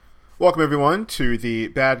Welcome, everyone, to the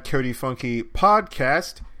Bad Cody Funky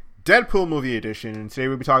podcast, Deadpool movie edition. And today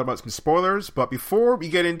we'll be talking about some spoilers. But before we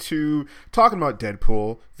get into talking about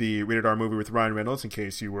Deadpool, the rated R movie with Ryan Reynolds, in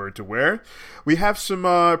case you weren't aware, we have some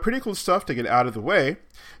pretty cool stuff to get out of the way.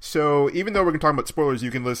 So even though we're going to talk about spoilers, you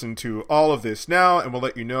can listen to all of this now, and we'll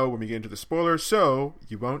let you know when we get into the spoilers, so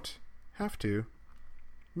you won't have to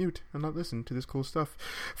mute and not listen to this cool stuff.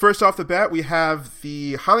 First off the bat, we have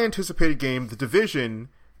the highly anticipated game, The Division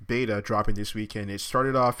beta, dropping this weekend. It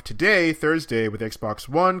started off today, Thursday, with Xbox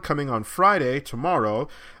One, coming on Friday, tomorrow.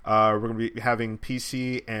 We're going to be having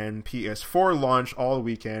PC and PS4 launch all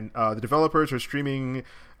weekend. The developers are streaming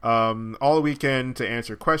all weekend to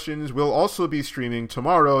answer questions. We'll also be streaming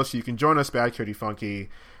tomorrow, so you can join us, Bad Cody Funky,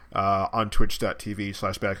 on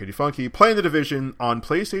twitch.tv/BadCodyFunky, playing The Division on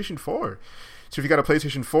PlayStation 4. So if you got a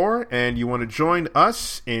PlayStation 4 and you want to join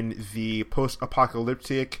us in the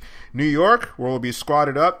post-apocalyptic New York, where we'll be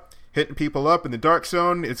squatted up, hitting people up in the dark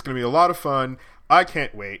zone, it's going to be a lot of fun. I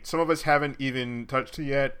can't wait. Some of us haven't even touched it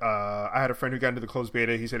yet. I had a friend who got into the closed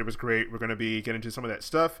beta. He said it was great. We're going to be getting into some of that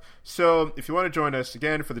stuff. So if you want to join us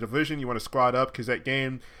again for The Division, you want to squad up, because that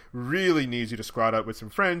game really needs you to squad up with some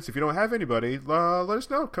friends. If you don't have anybody, let us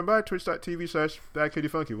know. Come by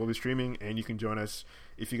twitch.tv/BadCodyFunky. We'll be streaming, and you can join us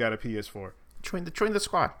if you got a PS4. Join the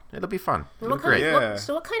squad. It'll be fun. It'll be great.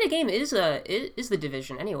 So what kind of game is The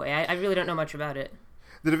Division anyway? I really don't know much about it.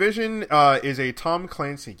 The Division is a Tom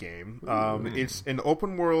Clancy game. It's an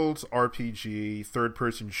open-world RPG,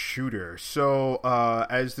 third-person shooter. So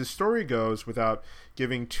as the story goes, without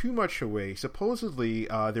giving too much away, supposedly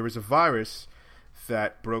there was a virus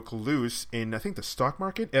that broke loose in, I think, the stock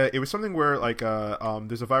market. It was something where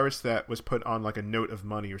there's a virus that was put on like a note of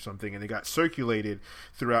money or something, and it got circulated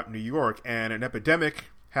throughout New York, and an epidemic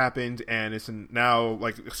happened, and it's now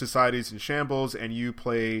like society's in shambles, and you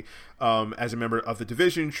play as a member of the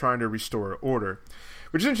Division trying to restore order,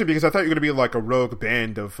 which is interesting because I thought you were going to be like a rogue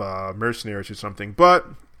band of mercenaries or something, but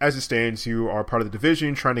as it stands, you are part of the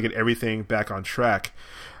Division trying to get everything back on track.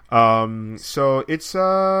 So it's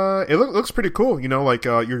it looks pretty cool, you know, like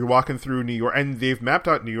you're walking through New York, and they've mapped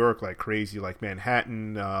out New York like crazy, like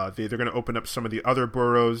Manhattan. They're going to open up some of the other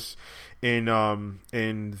boroughs in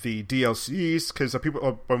the DLCs, because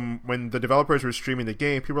people when the developers were streaming the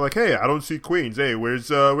game, people were like, "Hey, I don't see Queens. Hey, where's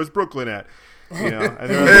Brooklyn at?" You know, and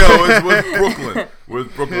hey, where's Brooklyn? Where's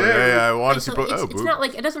Brooklyn? Hey, I want to see Brooklyn. It's not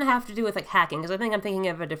like, it doesn't have to do with like hacking, because I think I'm thinking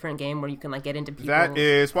of a different game where you can like get into people. That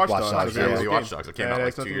is Watch Dogs. Watch Dogs. It came out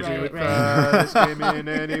like 2 years ago. This game in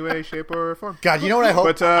any way, shape, or form. God, you know what I hope?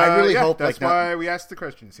 But, I really hope that's why we asked the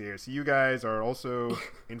questions here, so you guys are also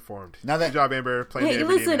informed. Good job, Amber. Hey,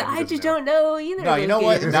 listen, I just don't know either. No, you know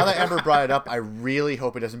what? Now that Amber brought it up, I really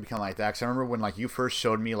hope it doesn't become like that. Because I remember when like you first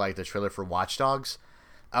showed me like the trailer for Watch Dogs,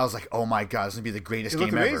 I was like, "Oh my god, this is gonna be the greatest game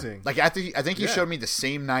ever!" Amazing. Like I think you showed me the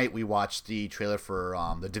same night we watched the trailer for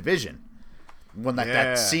The Division, when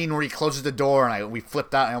that scene where he closes the door and we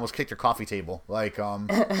flipped out and I almost kicked your coffee table. Like,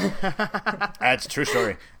 that's a true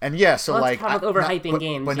story. And yeah, so well, like overhyping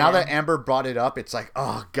games. But now that Amber brought it up, it's like,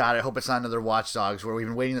 oh god, I hope it's not another Watch Dogs where we've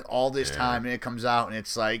been waiting all this time and it comes out and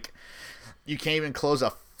it's like you can't even close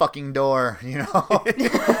a fucking door, you know?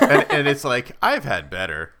 and it's like, I've had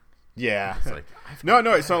better. Yeah. It's like, no,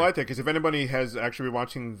 it's not like that, because if anybody has actually been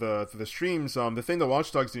watching the streams, the thing that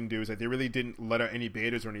Watch Dogs didn't do is that they really didn't let out any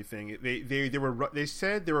betas or anything. They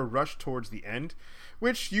said they were rushed towards the end,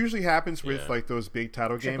 which usually happens with like those big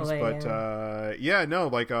title games. But The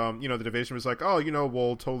Division was like, oh, you know,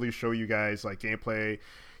 we'll totally show you guys like gameplay.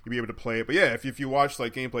 You'll be able to play it. But yeah, if you watch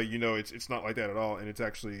like gameplay, you know it's not like that at all, and it's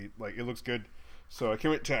actually like it looks good. So I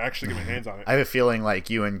can't wait to actually get my hands on it. I have a feeling like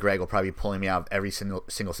you and Greg will probably be pulling me out of every single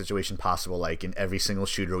situation possible, like in every single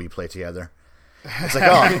shooter we play together. It's like,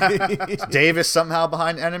 oh, Dave is somehow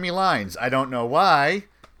behind enemy lines. I don't know why.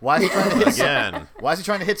 Why is he trying to hit again? Why is he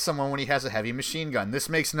trying to hit someone when he has a heavy machine gun? This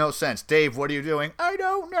makes no sense. Dave, what are you doing? I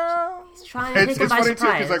don't know. He's trying to take him by surprise. It's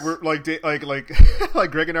funny too, because like we're like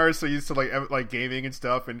Greg and I are so used to like gaming and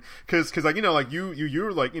stuff, and because like, you know, like you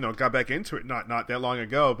were like, you know, got back into it not that long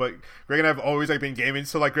ago, but Greg and I have always like been gaming,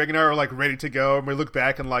 so like Greg and I are like ready to go, and we look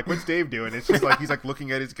back and like, what's Dave doing? It's just like he's like looking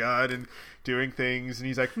at his gun and doing things, and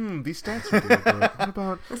he's like, these stats are good, but what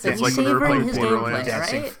about... Listen, it's like when we were playing Borderlands.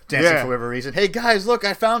 Dancing for whatever reason. Hey guys, look,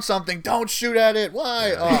 I found something. Don't shoot at it.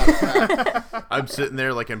 Why? Yeah. Oh, I'm sitting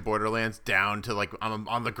there like in Borderlands, down to like I'm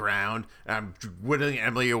on the ground, and I'm whittling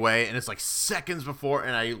Emily away, and it's like seconds before,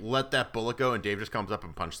 and I let that bullet go, and Dave just comes up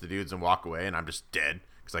and punches the dudes and walk away, and I'm just dead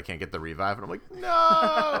because I can't get the revive, and I'm like,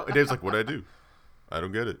 no. And Dave's like, what'd I do? I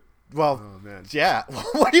don't get it. Well, Oh, man. yeah.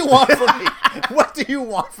 What do you want from me? What do you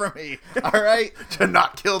want from me? All right. To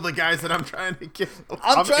not kill the guys that I'm trying to kill.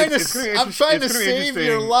 I'm trying it's gonna be to it's gonna be save your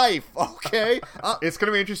interesting. life. Okay. It's going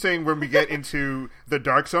to be interesting when we get into the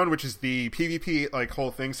Dark Zone, which is the PvP like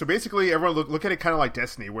whole thing. So basically, everyone look at it kind of like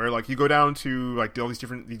Destiny, where like you go down to like all these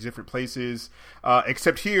different places.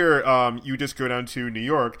 Except here, you just go down to New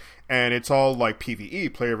York, and it's all like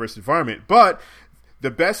PvE, player versus environment. But the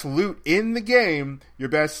best loot in the game, your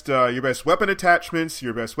best weapon attachments,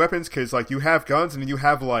 your best weapons, because like you have guns and you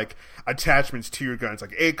have like attachments to your guns, like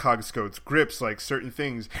ACOG scopes, grips, like certain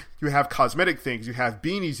things. You have cosmetic things, you have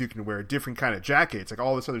beanies you can wear, different kind of jackets, like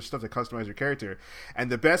all this other stuff to customize your character. And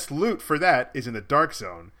the best loot for that is in the Dark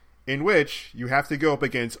Zone, in which you have to go up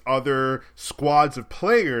against other squads of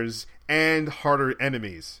players and harder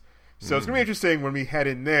enemies. So it's gonna be interesting when we head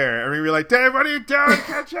in there and we're like, Dave, what are you doing?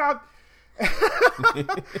 Catch up!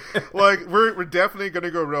 Like we're definitely gonna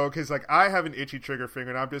go rogue because like I have an itchy trigger finger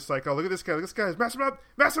and I'm just like, oh, look at this guy's mess him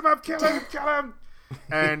up, kill him.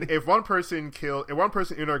 And if one person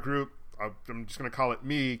in our group, I'm just gonna call it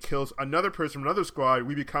me, kills another person from another squad,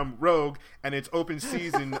 we become rogue and it's open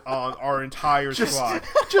season on our entire squad.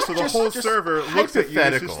 So the whole server looks at you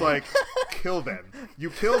and it's just like, kill them. You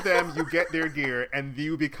kill them, you get their gear, and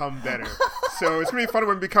you become better. So it's gonna be fun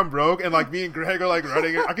when we become rogue, and like me and Greg are like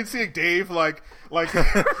running. I can see like, Dave like running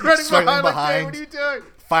behind. Like, Dave, what are you doing?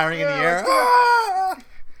 Firing in the air. Ah!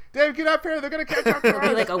 Dave, get up here! They're gonna catch up to Be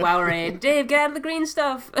us. like a WoW raid. Dave, get out of the green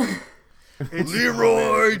stuff.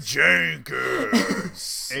 Leroy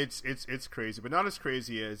Jenkins. It's crazy, but not as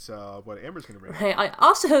crazy as what Amber's gonna bring. Hey,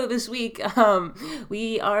 also this week,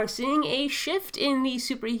 we are seeing a shift in the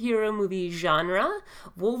superhero movie genre.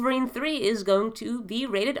 Wolverine 3 is going to be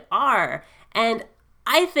rated R, and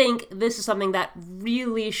I think this is something that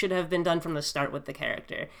really should have been done from the start with the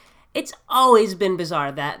character. It's always been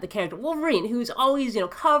bizarre that the character Wolverine, who's always,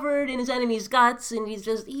 covered in his enemy's guts, and he's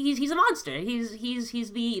a monster. He's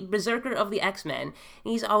the berserker of the X-Men. And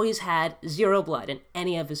he's always had zero blood in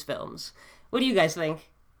any of his films. What do you guys think?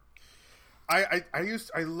 I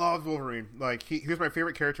loved Wolverine. Like he was my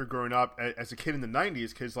favorite character growing up as a kid in the 90s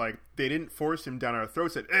because like they didn't force him down our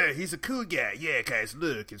throats that he's a cool guy. Yeah, guys,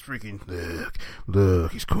 look, it's freaking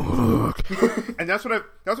look, he's cool. Look. And that's what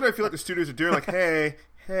I feel like the studios are doing. Like, hey,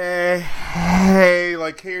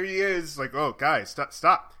 like here he is. Like, oh guys,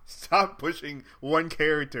 stop pushing one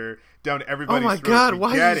character down everybody's throats. Oh my god, We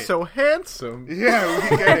why get is he it. so handsome? Yeah,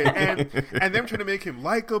 we get it. And them trying to make him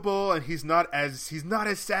likable, and he's not as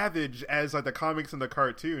savage as like the comics and the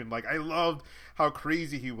cartoon. Like I loved how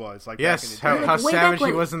crazy he was. Like Yes, back in the day. how Way back savage he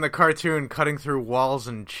when- was in the cartoon, cutting through walls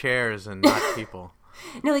and chairs and not people.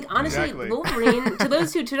 No, like honestly, Exactly. Wolverine. to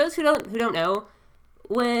those who don't know,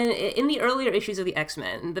 when in the earlier issues of the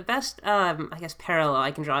X-Men, the best I guess parallel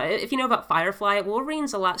I can draw, if you know about Firefly,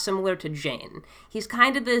 Wolverine's a lot similar to Jane. He's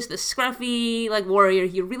kind of this scruffy like warrior.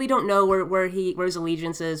 You really don't know where his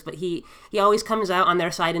allegiance is, but he always comes out on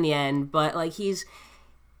their side in the end. But like he's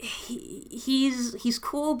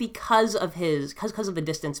cool because of the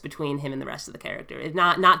distance between him and the rest of the character. It's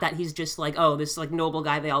not that he's just like, oh, this like noble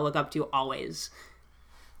guy they all look up to always.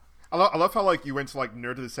 I love how like you went to like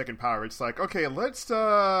nerd to the second power. It's like, okay, let's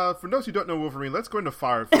for those who don't know Wolverine, let's go into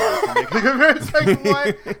Firefly. It's like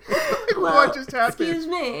what? What just happened? Excuse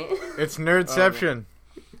me. It's Nerdception.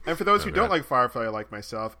 And for those who don't like Firefly, like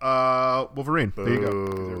myself, Wolverine. There you go.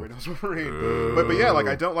 'Cause everybody knows Wolverine. But yeah, like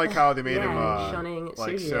I don't like how they made him shunning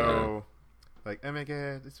like Sergio. so like, oh my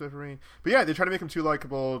god, it's Wolverine. But yeah, they try to make him too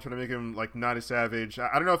likable, trying to make him like not as savage.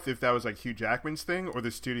 I don't know if that was like Hugh Jackman's thing or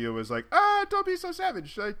the studio was like, don't be so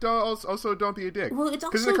savage. Like, don't be a dick. Well, it's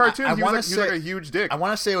because in the also- cartoon he wanna was like a huge dick. I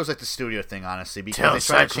want to say it was like the studio thing, honestly, because Tell they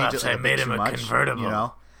tried to change Cyclops it like, I made bit him too a much, convertible. You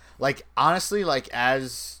know, like honestly, like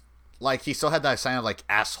as like he still had that sign of like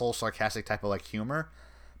asshole, sarcastic type of like humor,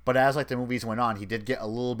 but as like the movies went on, he did get a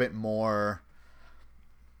little bit more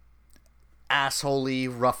assholey,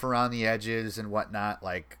 rough around the edges and whatnot.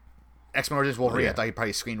 Like X-Men Origins Wolverine, I thought he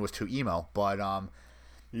probably screened was too emo, but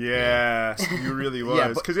Yeah, you really was. Yeah,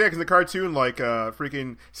 Because in the cartoon, like,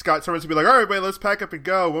 freaking Scott Summers would be like, all right, wait, let's pack up and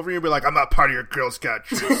go. Wolverine would be like, I'm not part of your Girl Scout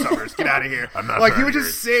troop, Summers. Get out of here. I'm not like, part he would of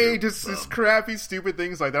just your say troop, just this crappy, stupid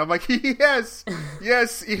things like that. I'm like, yes,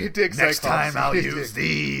 eat a dick, next Cyclops. time I'll Eat a use dick.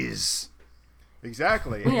 these.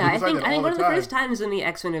 Exactly. Yeah, I He was like think that all one of the time. first times in the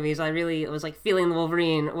X-Men movies I really was like feeling the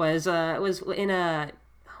Wolverine was in a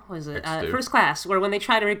what was it X2. First Class, where when they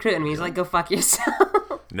try to recruit him, he's like, "Go fuck yourself."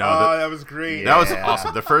 No, Oh, that was great. that was Yeah.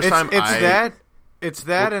 awesome. The first time It's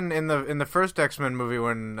that in the first X-Men movie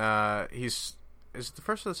when is it the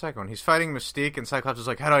first or the second one? He's fighting Mystique and Cyclops is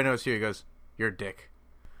like, "How do I know it's you?" He goes, "You're a dick."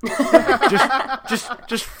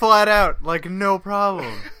 just flat out, like no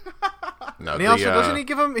problem. No, And he also doesn't he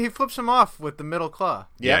give him? He flips him off with the middle claw.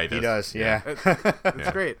 Yeah, he does. Yeah.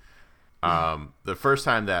 It's great. The first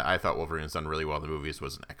time that I thought Wolverine's done really well in the movies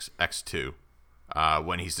was in X2.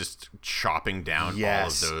 When he's just chopping down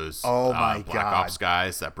Yes. all of those Oh my Black God. Ops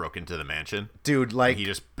guys that broke into the mansion. Dude, like He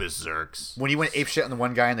just berserks. when he went apeshit on the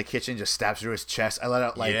one guy in the kitchen, just stabs through his chest. I let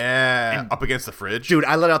out like, Up against the fridge. dude,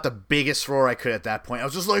 I let out the biggest roar I could at that point. I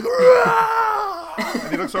was just like, "Rah!"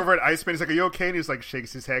 And he looks over at Iceman. He's like, "Are you okay?" And he's like,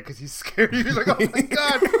 shakes his head because he's scared. He's like, "Oh my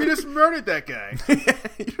god, he just murdered that guy."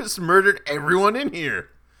 He just murdered everyone in here.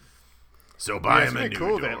 So buy Yeah, it's him a really new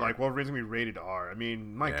cool door. that like Wolverine's gonna be rated R. I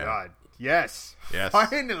mean, my Yeah. god, yes, Yes.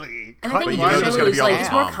 finally. And I think But it you know there's shows gonna be all like these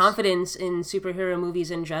it's more bombs. confidence in superhero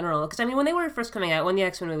movies in general. Because I mean, when they were first coming out, when the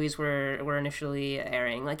X-Men movies were initially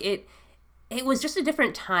airing, like it was just a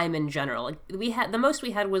different time in general. Like we had the most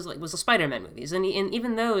we had was the Spider-Man movies, and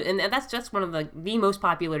even though that's one of the most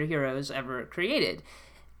popular heroes ever created.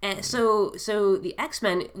 And so the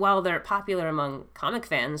X-Men, while they're popular among comic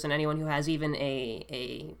fans and anyone who has even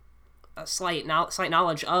a slight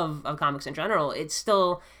knowledge of comics in general, it's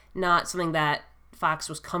still not something that Fox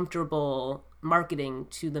was comfortable marketing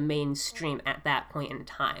to the mainstream at that point in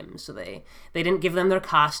time. So they didn't give them their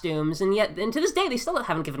costumes, and to this day they still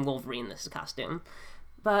haven't given Wolverine this costume.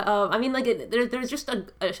 But I mean, like there's just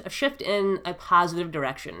a shift in a positive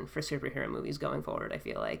direction for superhero movies going forward, I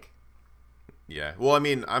feel like. Yeah. Well, I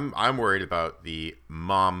mean, I'm worried about the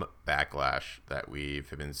mom backlash that we've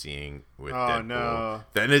been seeing with Deadpool. No.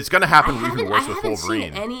 Then it's going to happen even worse with haven't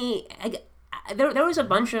Wolverine. seen there was a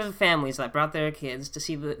bunch of families that brought their kids to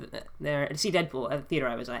see see Deadpool at the theater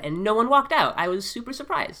I was at, and no one walked out. I was super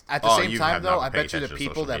surprised. At the Oh, same you time, have though, not I paid bet you the attention to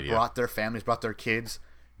people social that media. brought their families, brought their kids,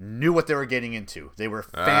 knew what they were getting into. They were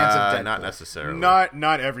fans of Deadpool. Not necessarily.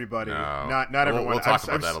 Not everybody. No. Not We'll- everyone. We'll talk I've-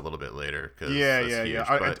 about that a little bit later. 'Cause Yeah, that's yeah, huge, yeah.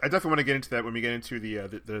 I but- definitely want to get into that when we get into the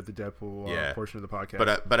Deadpool portion of the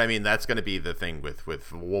podcast. But I mean, that's going to be the thing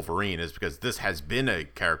with Wolverine, is because this has been a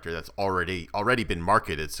character that's already been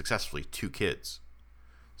marketed successfully to kids.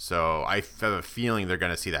 So I have a feeling they're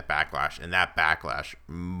going to see that backlash, and that backlash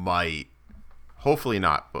might, hopefully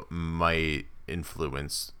not, but might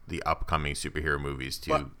influence the upcoming superhero movies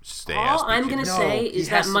to stay as All I'm PG. gonna say he is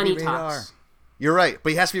has that to money be rated R. talks. You're right,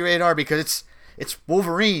 but he has to be rated R because it's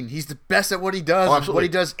Wolverine. He's the best at what he does. Oh, and absolutely. what he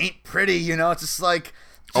does ain't pretty, you know. It's just like,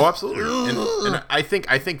 Oh, absolutely. And I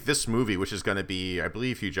think this movie, which is going to be, I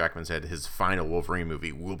believe Hugh Jackman said his final Wolverine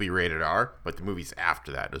movie will be rated R, but the movies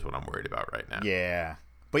after that is what I'm worried about right now. yeah.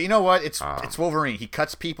 But you know what? It's Wolverine. He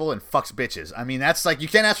cuts people and fucks bitches. I mean, that's like, you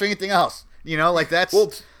can't ask for anything else. You know, like that's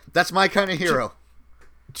my kind of hero.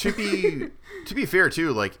 To be fair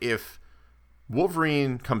too, like if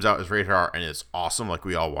Wolverine comes out as rated R and it's awesome like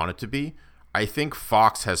we all want it to be, I think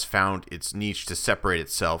Fox has found its niche to separate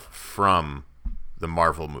itself from the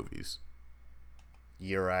Marvel movies.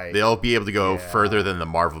 You're right. They'll be able to go further than the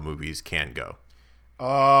Marvel movies can go.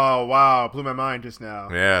 Oh wow, blew my mind just now.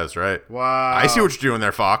 Yeah, that's right. Wow, I see what you're doing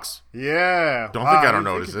there, Fox. Yeah, Don't wow, think I don't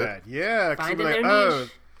didn't notice think of it. that. Yeah, 'cause Finding you'd be their like,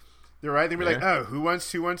 niche. You're right. They'd be like, Yeah. "Oh, who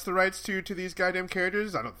wants the rights to these goddamn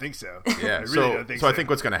characters?" I don't think so. Yeah, I really so don't think I think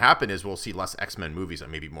what's going to happen is we'll see less X-Men movies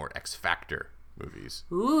and maybe more X-Factor movies,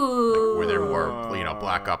 Ooh. where they're more,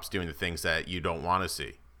 Black Ops doing the things that you don't want to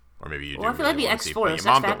see, or maybe you do. Well, I feel like really the wanna see, X-Force. but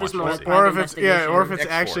your mom don't X-Factor's want more you to see. private Or if it's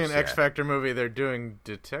investigation. actually an X-Force, X Factor movie, they're doing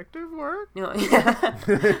detective work. You know, yeah.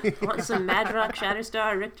 Want some Madrock,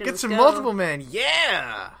 Shatterstar, Richter? Get let's some go. multiple men.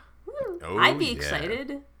 Yeah. Oh, I'd be yeah.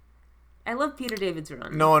 excited. I love Peter David's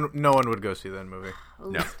run. No one would go see that movie.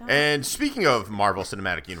 Holy No. stuff. And speaking of Marvel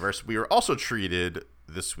Cinematic Universe, we were also treated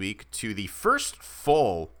this week to the first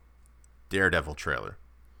full Daredevil trailer,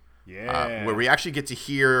 Yeah, where we actually get to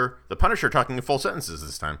hear the Punisher talking in full sentences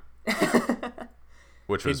this time.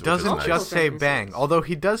 Which He was doesn't nice. just say bang, although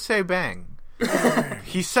he does say bang.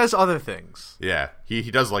 He says other things. Yeah,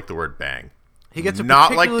 he does like the word bang. He gets a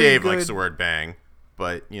Not like particularly Dave good, likes the word bang,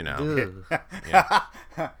 but you know.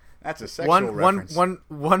 That's a sexual reference.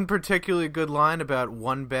 one particularly good line about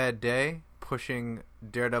one bad day pushing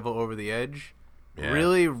Daredevil over the edge. Yeah.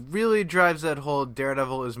 Really drives that whole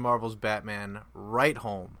Daredevil is Marvel's Batman right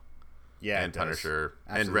home. Yeah, And it does. Punisher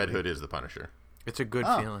and Absolutely. Red Hood is the Punisher. It's a good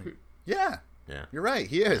Oh. feeling. Yeah, Yeah. you're right.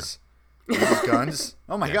 He is. With his guns.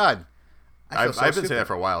 Oh my god. I feel I've so been stupid. saying that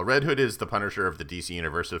for a while. Red Hood is the Punisher of the DC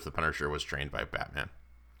universe if the Punisher was trained by Batman,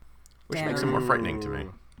 which makes him more frightening to me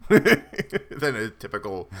than a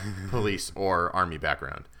typical police or army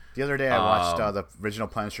background. The other day I watched the original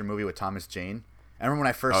Punisher movie with Thomas Jane. I remember when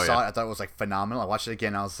I first Oh, saw yeah. it, I thought it was like phenomenal. I watched it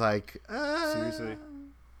again. I was like, seriously.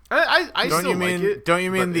 I Don't still you mean? like it. Don't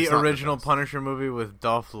you mean but the it's not original best. Punisher movie with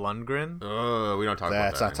Dolph Lundgren? We don't talk about that.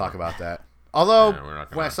 Let's not talk anymore. about that. Although, Yeah, we're not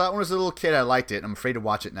gonna- when I saw it when I was a little kid, I liked it. I'm afraid to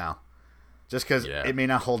watch it now. Just because Yeah. it may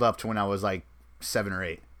not hold up to when I was like 7 or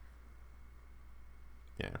 8.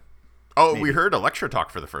 Yeah. Oh, Maybe. we heard Elektra talk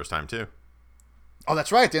for the first time too. Oh,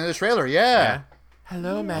 that's right. At the end of the trailer. Yeah.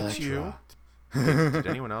 Hello, Matthew. Did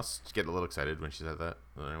anyone else get a little excited when she said that?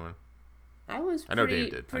 Did anyone? I was I know pretty,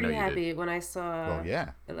 Dave did. I pretty know you happy when I saw Well,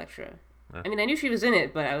 yeah. Elektra. Yeah. I mean, I knew she was in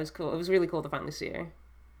it, but I was cool. It was really cool to finally see her.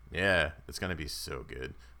 Yeah, it's gonna be so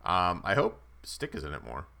good. I hope Stick is in it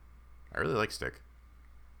more. I really like Stick.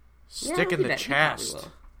 Stick in he the bet- he probably chest.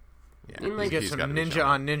 will. Yeah, I mean, like- Get he's some got a good ninja shot.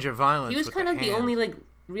 on ninja violence. He was with kind of the hand. only like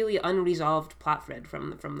really unresolved plot thread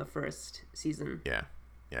from the first season. Yeah,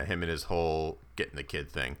 him and his whole getting the kid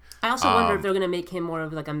thing. I also wonder if they're gonna make him more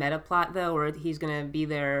of like a meta plot though, or he's gonna be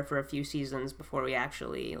there for a few seasons before we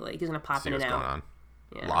actually like he's gonna pop See in what's and going out. on.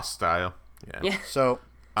 Yeah. Lost style. Yeah. Yeah. So,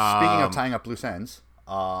 speaking of tying up loose ends,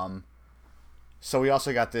 so we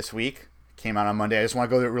also got this week, came out on Monday. I just want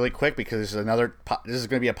to go through it really quick because this is this is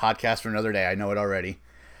going to be a podcast for another day. I know it already.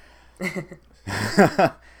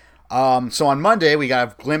 So on Monday, we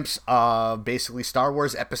got a glimpse of basically Star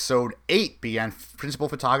Wars Episode 8 began principal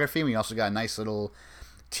photography. We also got a nice little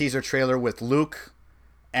teaser trailer with Luke.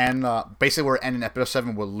 And basically we're ending Episode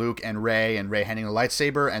 7 with Luke and Rey handing a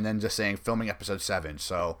lightsaber, and then just saying filming Episode 7.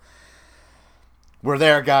 So we're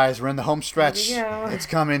there, guys. We're in the home stretch. There you go. It's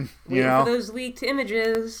coming. You Waiting know. for those leaked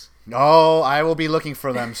images. Oh, I will be looking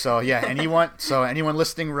for them. So yeah, anyone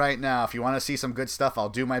listening right now, if you want to see some good stuff, I'll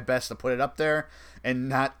do my best to put it up there and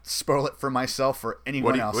not spoil it for myself or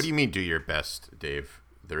anyone else. What do you mean do your best, Dave?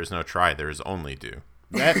 There is no try. There is only do.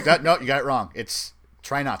 No, you got it wrong. It's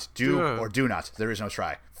try not, do or do not. There is no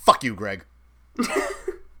try. Fuck you, Greg.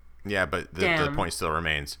 Yeah, but the Damn. point still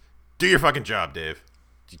remains. Do your fucking job, Dave.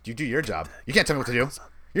 You do your job. You can't tell me what to do.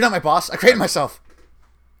 You're not my boss. I created myself.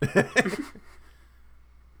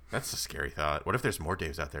 That's a scary thought. What if there's more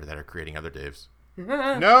Daves out there that are creating other Daves?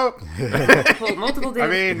 No. Well, multiple days.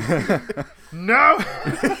 I mean, no.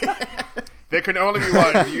 There can only be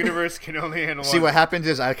one. The universe can only handle See, one. what happens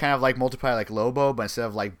is I kind of like multiply like Lobo, but instead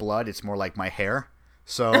of like blood, it's more like my hair.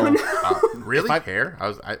 So Really? I- Hair?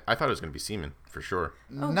 I thought it was going to be semen for sure.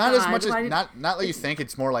 not as God, much as why did- not like you think.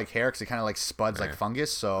 It's more like hair because it kind of like spuds like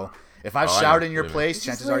fungus. So if I've Oh, I showered know. in your Wait a place, This is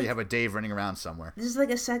chances are like- you have a Dave running around somewhere. This is like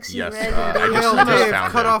a sexy Yes, red. I and just- Hail I just Dave,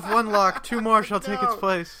 found cut it. off one lock, two more shall take its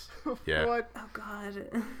place. Yeah. What? oh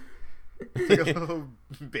God, It's like a little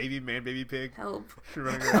baby pig help!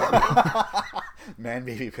 running around. Man,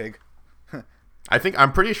 baby pig.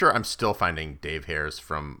 I'm pretty sure I'm still finding Dave hairs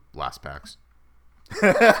from last packs.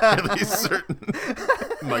 At least certain.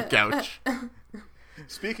 My couch.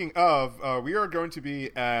 Speaking of, we are going to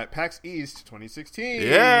be at PAX East 2016.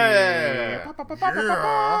 Yeah.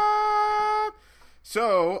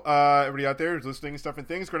 So, everybody out there who's listening, Stuff and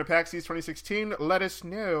Things, go to PAX East 2016. Let us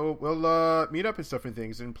know. We'll meet up and Stuff and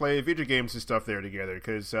Things and play video games and stuff there together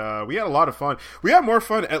because we had a lot of fun. We had more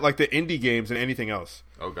fun at like the indie games than anything else.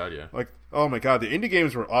 Oh, God, yeah. Like, oh my god, the indie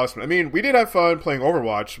games were awesome. I mean, we did have fun playing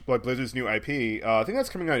Overwatch, like Blizzard's new IP. I think that's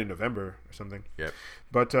coming out in November or something. Yep.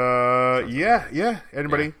 But yeah,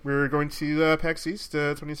 everybody, Yeah. we're going to PAX East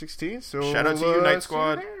 2016. So Shout out to we'll, you, Night see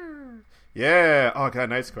Squad. there. Yeah. Oh god,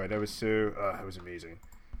 Night Squad. That was so. That was amazing.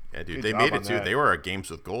 Yeah, dude. Good They job made on it, too. that. They were Games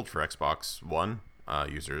with Gold for Xbox One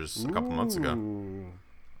users a couple months ago. Ooh.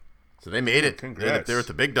 So they made it. Congrats. They're with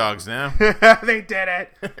the big dogs now. They did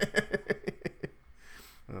it.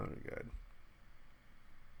 Oh my god.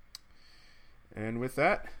 And with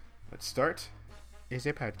that, let's start. Is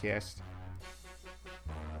a podcast.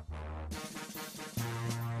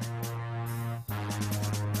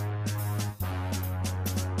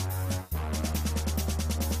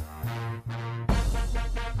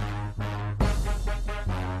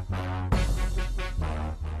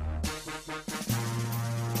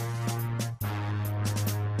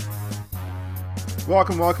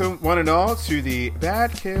 Welcome, one and all, to the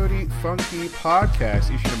Bad Coyote Funky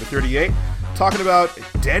Podcast, issue number 38, talking about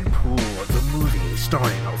Deadpool, the movie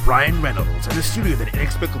starring Ryan Reynolds and the studio that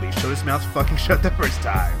inexplicably showed his mouth fucking shut the first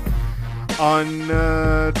time. On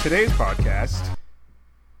today's podcast,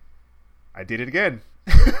 I did it again.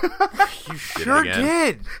 You sure again.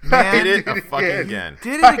 did, Did man. it fucking again.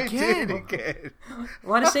 Did it I again. did it again.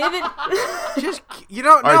 Want to save it? Just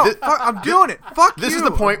no, right, this- fuck, I'm doing it. Fuck This you. is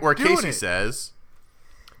the point where I'm doing Casey it. says,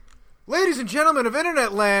 Ladies and gentlemen of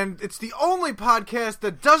Internet Land, it's the only podcast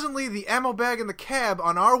that doesn't leave the ammo bag in the cab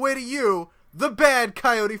on our way to you, the Bad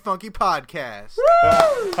Coyote Funky Podcast.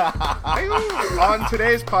 On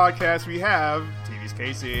today's podcast, we have TV's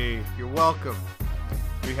Casey. You're welcome.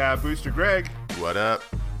 We have Booster Greg. What up?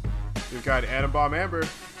 We've got Adam Bomb Amber.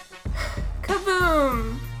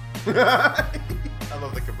 Kaboom! I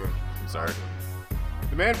love the kaboom. I'm sorry.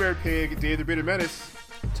 The Man Bear Pig, Dave the Bearded Menace.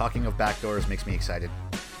 Talking of backdoors makes me excited.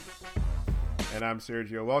 And I'm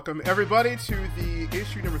Sergio. Welcome, everybody, to the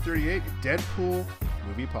issue number 38 Deadpool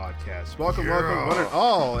Movie Podcast. Welcome, welcome, one and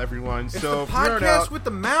all, everyone. It's so the from here on podcast out, with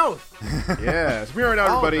the mouth. yeah, so from here on out,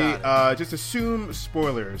 All everybody, about just assume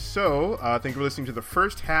spoilers. So, thank you for listening to the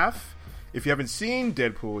first half. If you haven't seen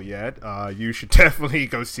Deadpool yet, you should definitely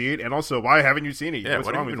go see it. And also, why haven't you seen it? Yeah, What's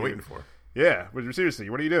what have wrong you been with waiting for? Yeah, but seriously,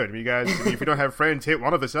 what are you doing? I mean, you guys, if you don't have friends, hit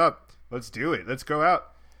one of us up. Let's do it. Let's go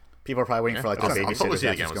out. People are probably waiting for like the I'll probably babysitters. see it That's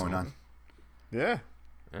again what's with going someone. on. Yeah.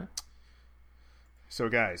 Yeah. So,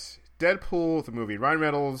 guys, Deadpool, the movie. Ryan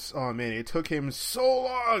Reynolds, oh man, it took him so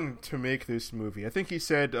long to make this movie. I think he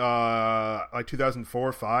said, like 2004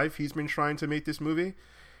 or 5, he's been trying to make this movie.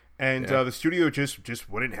 And the studio just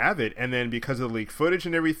wouldn't have it. And then because of the leaked footage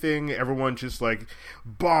and everything, everyone just, like,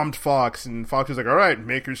 bombed Fox. And Fox was like, all right,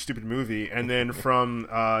 make your stupid movie. And then from,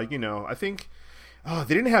 I think... Oh,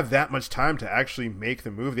 they didn't have that much time to actually make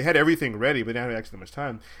the movie. They had everything ready, but they didn't have actually that much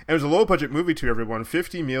time. And it was a low-budget movie to everyone,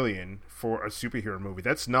 $50 million for a superhero movie.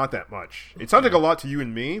 That's not that much. It sounds like a lot to you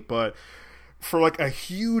and me, but for like a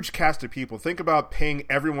huge cast of people, think about paying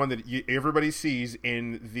everyone that everybody sees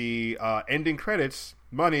in the ending credits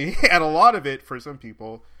money, and a lot of it for some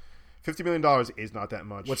people. $50 million is not that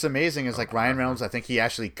much. What's amazing is like Ryan Reynolds, I think he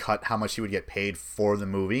actually cut how much he would get paid for the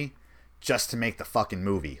movie just to make the fucking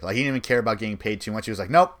movie. Like, he didn't even care about getting paid too much. He was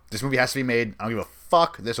like, nope, this movie has to be made. I don't give a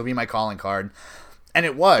fuck. This will be my calling card. And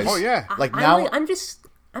it was. Oh, yeah. Like, now...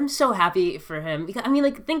 I'm so happy for him because I mean,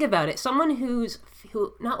 like, think about it. Someone who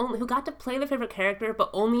got to play their favorite character,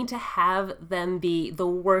 but only to have them be the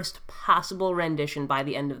worst possible rendition by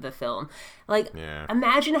the end of the film. Like,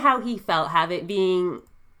 imagine how he felt being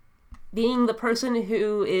the person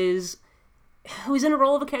who is in a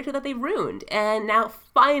role of a character that they ruined, and now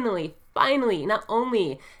finally, not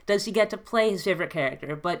only does he get to play his favorite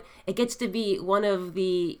character, but it gets to be one of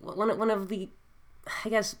the I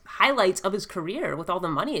guess highlights of his career with all the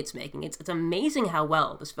money it's making. It's amazing how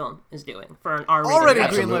well this film is doing for an R-rated. Already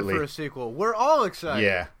Absolutely. greenlit for a sequel. We're all excited.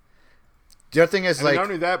 Yeah. The other thing is, And like... not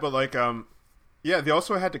only that, but like, they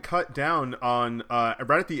also had to cut down on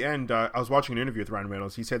right at the end. I was watching an interview with Ryan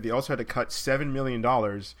Reynolds. He said they also had to cut $7 million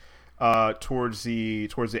towards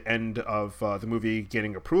the end of the movie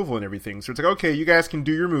getting approval and everything. So it's like, okay, you guys can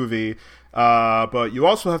do your movie, but you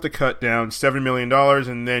also have to cut down $7 million,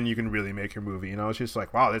 and then you can really make your movie. You know, it's just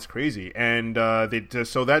like, wow, that's crazy. And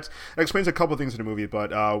that explains a couple things in the movie. But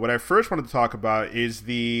what I first wanted to talk about is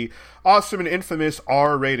the awesome and infamous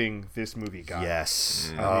R rating this movie got.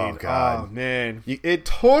 Yes. I mean, God. oh man, it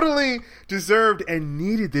totally deserved and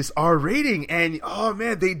needed this R rating, and oh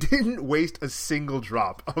man, they didn't waste a single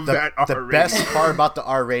drop of that R rating. The best part about the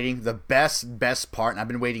R rating, the best part, and I've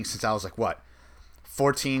been waiting since I was like, what,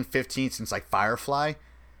 14, 15, since like Firefly,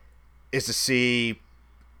 is to see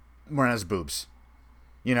Morena's boobs.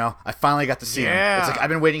 You know, I finally got to see them. It's like, I've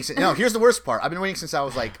been waiting since... No, here's the worst part. I've been waiting since I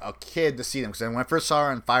was like a kid to see them. Because when I first saw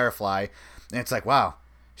her on Firefly, and it's like, wow,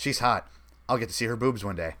 she's hot. I'll get to see her boobs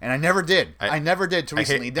one day. And I never did. I never did till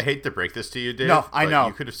recently. I hate to break this to you, Dave. No, I know.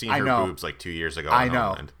 You could have seen her boobs like 2 years ago. I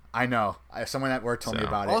know. Someone at work told me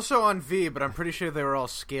about it. Also on V, but I'm pretty sure they were all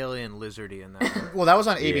scaly and lizardy in that. Well, that was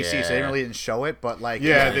on ABC, so they really didn't show it. But like,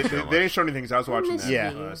 they didn't show anything because I was watching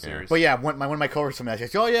that series. But yeah, one of my coworkers told me that.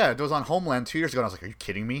 She's like, oh yeah, it was on Homeland 2 years ago. And I was like, are you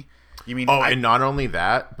kidding me? You mean? Oh, and not only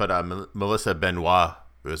that, but Melissa Benoit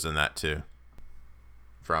was in that too,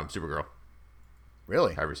 from Supergirl.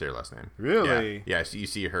 Really? However you say her last name. Really? Yeah. So you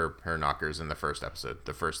see her knockers in the first episode,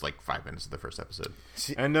 the first like 5 minutes of the first episode.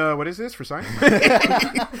 And what is this for science?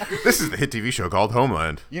 This is the hit TV show called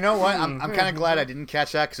Homeland. You know what? I'm kind of glad I didn't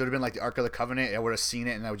catch that because it would have been like the Ark of the Covenant. I would have seen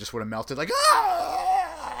it and I just would have melted like,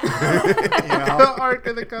 ah! You know? The Ark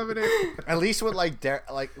of the Covenant. At least with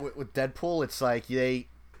with Deadpool, it's like they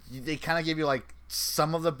kind of give you like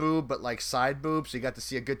some of the boob, but like side boob, so you got to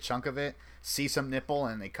see a good chunk of it, see some nipple,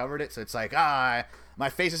 and they covered it, so it's like, my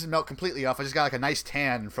face doesn't melt completely off. I just got like a nice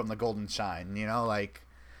tan from the golden shine, you know, like.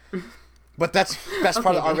 But that's best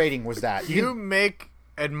part of our rating was that you make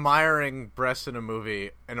admiring breasts in a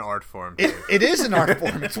movie an art form. It is an art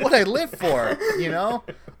form. It's what I live for, you know.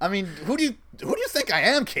 I mean, who do you think I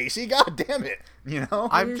am, Casey? God damn it. You know?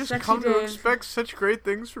 I've just Sexy come to Dave. expect such great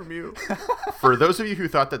things from you. For those of you who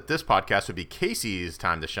thought that this podcast would be Casey's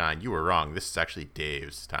time to shine, you were wrong. This is actually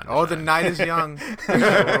Dave's time to Oh, shine. the night is young.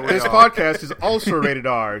 This podcast is also rated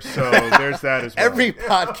R, so there's that as well. Every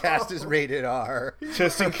podcast is rated R.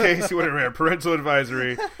 Just in case you want to remember, parental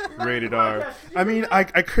advisory, rated R. I mean, I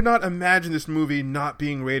could not imagine this movie not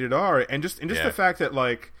being rated R, and just Yeah. the fact that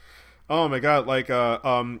like, oh my god, like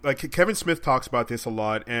Kevin Smith talks about this a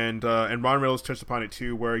lot, and Ron Reynolds touched upon it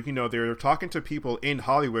too, where they're talking to people in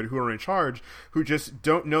Hollywood who are in charge, who just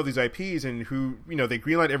don't know these IPs, and who they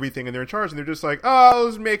greenlight everything, and they're in charge, and they're just like, oh,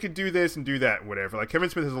 let's make it do this and do that, whatever. Like Kevin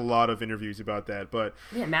Smith has a lot of interviews about that, but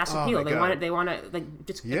Yeah, mass oh appeal. my They want to like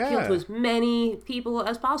just appeal Yeah. to as many people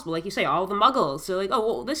as possible. Like you say, all the Muggles. So like, oh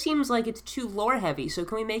well, this seems like it's too lore heavy. So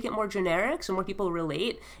can we make it more generic so more people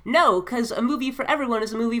relate? No, because a movie for everyone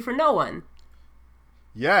is a movie for no one.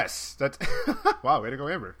 yes, that's wow, way to go,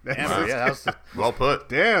 Amber. Amber, yeah, that was the Well put.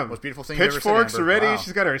 Damn. most beautiful thing you've ever said, Pitchforks Amber. already. Wow.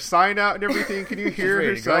 She's got her sign out and everything. Can you hear ready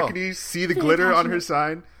her to sign? go. Can you see the glitter on her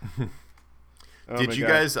sign? Oh Did my you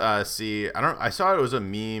God. guys see? I saw it was a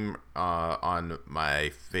meme on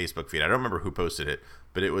my Facebook feed. I don't remember who posted it,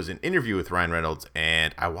 but it was an interview with Ryan Reynolds,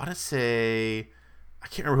 and I want to say I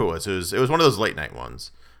can't remember who it was. It was one of those late night ones,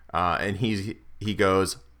 and he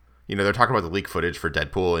goes, they're talking about the leak footage for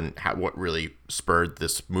Deadpool and what really spurred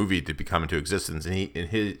this movie to become into existence, and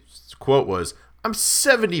his quote was, "I'm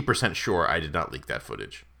 70% sure I did not leak that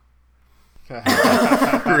footage."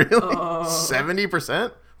 Really?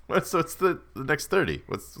 70%? What's the next 30?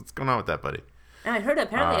 What's going on with that, buddy? And I heard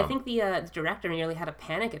apparently, I think the director nearly had a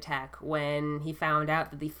panic attack when he found out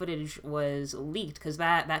that the footage was leaked, because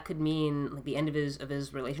that could mean like the end of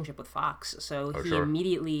his relationship with Fox. So he sure.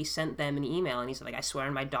 immediately sent them an email, and he said, like, I swear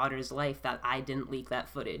on my daughter's life that I didn't leak that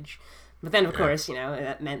footage. But then, of course,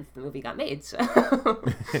 that meant the movie got made. So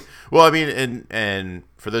Well, I mean, and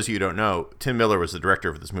for those of you who don't know, Tim Miller was the director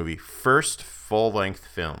of this movie, first full-length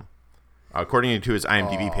film. According to his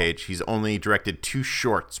IMDb page, he's only directed 2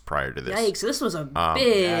 shorts prior to this. yikes! This was a that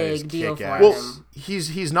is big deal for kick-ass. him. Well,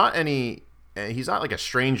 he's not like a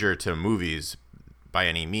stranger to movies by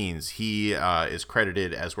any means. He is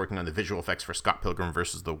credited as working on the visual effects for Scott Pilgrim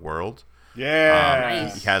versus the World. Yeah.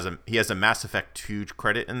 Nice. He has a Mass Effect 2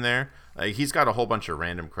 credit in there. Like, he's got a whole bunch of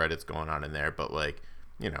random credits going on in there, but like,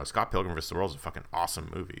 Scott Pilgrim vs. the World is a fucking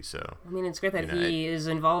awesome movie. So I mean, it's great that know, he is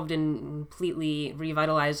involved in completely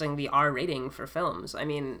revitalizing the R rating for films. I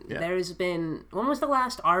mean, there's been... When was the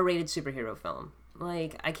last R-rated superhero film?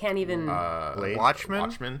 Like, I can't even... Blade?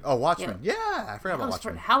 Watchmen. Oh, Watchmen. Yeah, I forgot about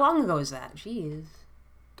Watchmen. How long ago was that? Jeez.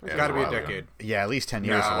 It's got to be a while ago. decade. Yeah, at least 10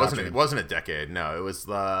 No, years. for it Watchmen. wasn't a decade. No, it was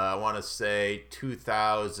I want to say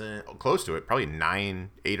 2000, close to it, probably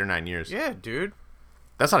 8 or 9 years. Yeah, dude.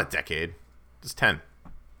 That's not a decade. It's 10.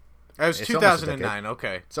 It was It's almost a 2009.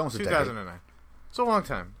 Okay, It's almost a decade. 2009. It's a long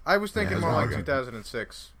time. I was thinking it's more long like ago.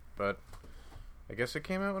 2006, but I guess it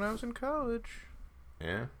came out when I was in college.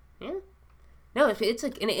 Yeah. Yeah. No, it's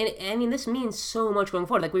like, and I mean, this means so much going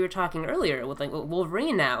forward. Like we were talking earlier with like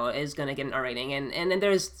Wolverine now is going to get an R rating, and then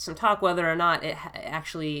there's some talk whether or not it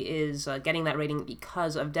actually is getting that rating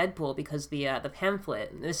because of Deadpool, because the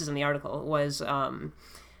pamphlet, this is in the article,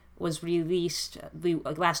 was released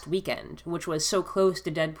last weekend, which was so close to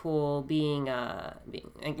Deadpool being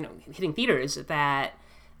hitting theaters that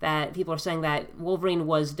people are saying that Wolverine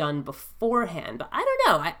was done beforehand. But I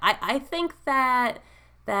don't know. I think that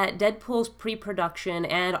Deadpool's pre-production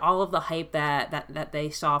and all of the hype that they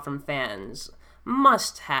saw from fans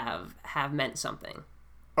must have meant something.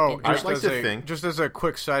 Oh, I'd just like as to a think- just as a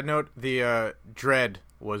quick side note, the Dread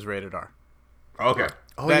was rated R. Okay.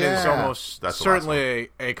 Oh, That is yeah. almost That's the last certainly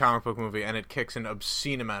a comic book movie, and it kicks an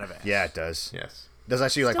obscene amount of ass. Yeah, it does. Yes. That's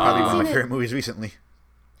actually like Still probably haven't one of my seen it. favorite movies recently.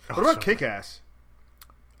 What about Kick-Ass?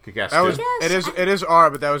 Kick-Ass That was 2. Yes, it is R,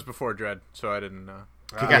 but that was before Dread, so I didn't.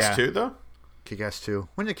 Kick-Ass Yeah. 2, though? Kick-Ass 2.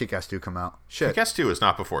 When did Kick-Ass 2 come out? Shit. Kick-Ass 2 was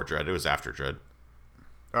not before Dread. It was after Dread.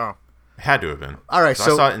 Oh, It had to have been. All right,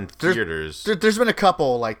 so I saw it in there's- theaters There's been a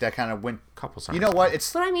couple like that kind of went. couple times. You know what?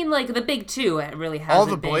 It's But I mean, like the big two, it really hasn't all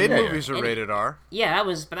the been. Blade yeah. movies are And- rated R. Yeah, that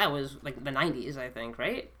was like the 90s, I think,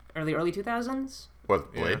 right? Early 2000s.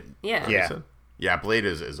 What, Blade? Yeah. Yeah. Yeah, Blade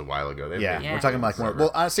is a while ago. They yeah, made- Yeah. we're talking about like more. Forever.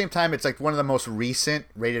 Well, at the same time, it's like one of the most recent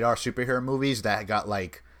rated R superhero movies that got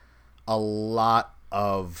like a lot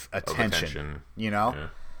of attention. attention. You know, Yeah.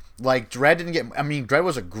 like Dredd didn't get. I mean, Dredd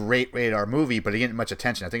was a great rated R movie, but it didn't get much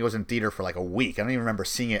attention. I think it was in theater for like a week. I don't even remember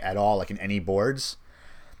seeing it at all, like in any boards.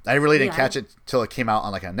 I really didn't Yeah, catch it till it came out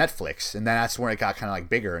on like a Netflix, and then that's where it got kind of like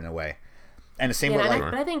bigger in a way. And the same Yeah, with like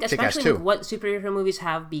but I think Kick-Ass especially 2. with what superhero movies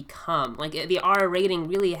have become, like the R rating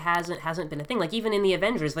really hasn't been a thing. Like even in the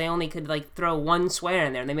Avengers, they only could like throw one swear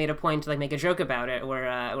in there, and they made a point to like make a joke about it,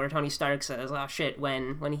 where Tony Stark says, "Oh shit,"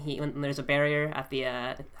 when there's a barrier at the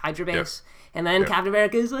Hydra base, and then Captain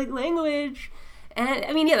America is like language. And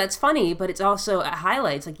I mean, yeah, that's funny, but it's also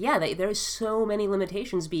highlights like, yeah, there's so many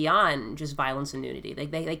limitations beyond just violence and nudity.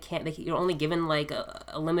 Like they can't. You're only given like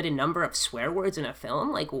a limited number of swear words in a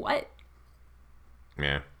film. Like what?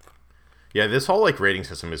 Yeah. Yeah, this whole like rating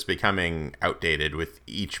system is becoming outdated with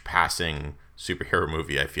each passing superhero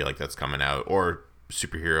movie I feel like that's coming out, or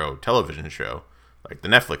superhero television show, like the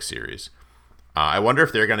Netflix series. I wonder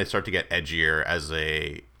if they're going to start to get edgier as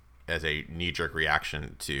a knee-jerk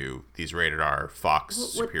reaction to these rated R Fox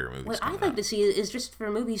superhero movies. What I'd like to see is just for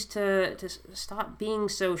movies to stop being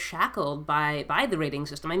so shackled by the rating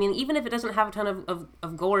system. I mean, even if it doesn't have a ton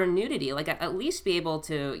of gore and nudity, like at least be able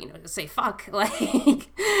to, say fuck. Like,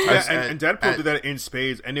 and Deadpool did that in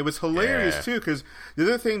spades, and it was hilarious too. Because the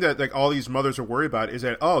other thing that like all these mothers are worried about is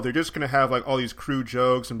that they're just gonna have like all these crude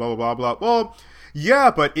jokes and blah blah blah blah. Well, yeah,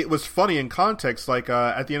 but it was funny in context. Like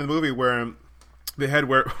at the end of the movie where they had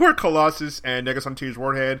where Colossus and Negasoni's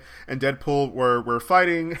Warhead and Deadpool were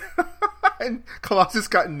fighting, and Colossus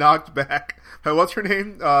got knocked back by what's her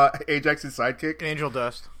name? Ajax's sidekick, Angel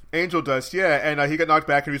Dust. Angel Dust, yeah, and he got knocked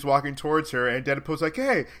back and he was walking towards her, and Deadpool's like,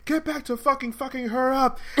 "Hey, get back to fucking her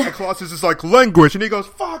up!" And Colossus is like, "Language," and he goes,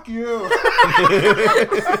 "Fuck you!"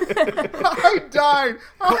 I died.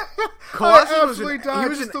 Colossus I absolutely died.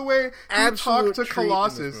 Just the way he talked to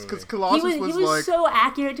Colossus, because Colossus he was like so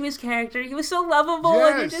accurate to his character. He was so lovable,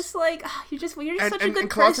 and you're just like, you're just such a good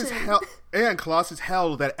Colossus person. And Colossus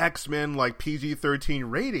held that X-Men like PG-13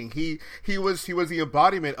 rating. He was the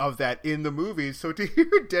embodiment of that in the movie. So to hear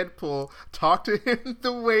Deadpool talk to him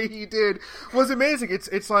the way he did was amazing.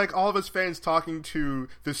 It's like all of us fans talking to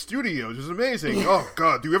the studios. It was amazing. Oh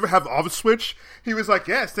God, do you ever have off switch? He was like,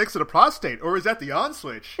 yes, next to the prostate, or is that the on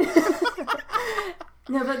switch?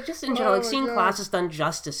 No, but just in general, like seeing Colossus done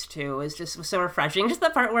justice too is just so refreshing. Just the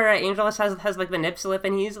part where Angelus has like the nip slip,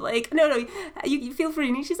 and he's like, "No, you feel free,"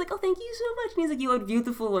 and she's like, "Oh, thank you so much." And he's like, "You are a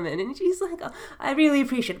beautiful woman," and she's like, "Oh, I really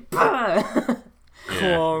appreciate it." Yeah.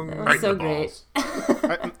 So great.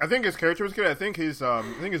 I think his character was good. I think his body,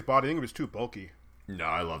 I think it was too bulky. No,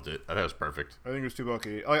 I loved it. I thought it was perfect. I think it was too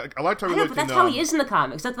bulky. I liked how he I know, looked. but that's how he is in the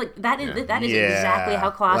comics. That's like that is Yeah. exactly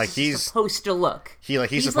how Colossus Like, he's is supposed to look.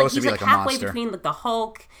 He's supposed to be like a halfway monster. between like the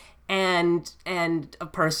Hulk and a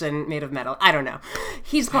person made of metal. I don't know.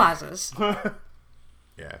 He's Colossus.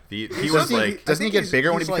 Yeah, he was like. Doesn't he get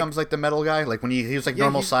bigger when he becomes like the metal guy? Like when he was like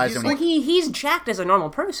normal size. he's And He's jacked as a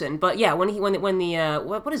normal person, but yeah, when the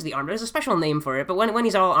what is the armor? There's a special name for it, but when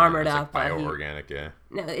he's all armored It's up, like bioorganic, yeah.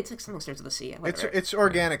 no, it's like something that starts with a C. It's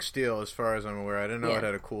organic steel, as far as I'm aware. I didn't know Yeah. it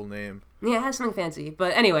had a cool name. Yeah, it has something fancy,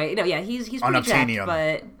 but anyway, he's pretty jacked, Unobtainium.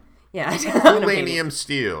 but yeah, Palladium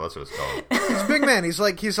steel, that's what it's called. He's a big man. He's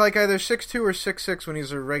like either 6'2" or 6'6" when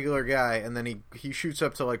he's a regular guy, and then he shoots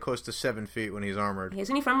up to like close to 7 feet when he's armored.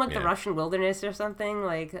 Isn't he from like the Yeah. Russian wilderness or something?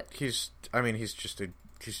 Like He's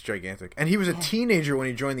gigantic, and he was a teenager when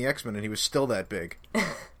he joined the X-Men, and he was still that big.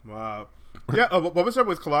 Wow. Yeah. What was up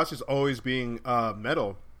with Colossus always being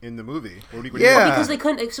metal in the movie? Yeah. because they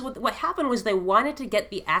couldn't. So what happened was they wanted to get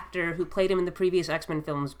the actor who played him in the previous X-Men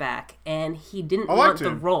films back, and he didn't want the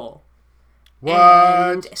him. role. What?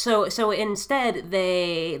 And so instead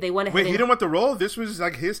they went ahead. Wait, he and, didn't want the role? This was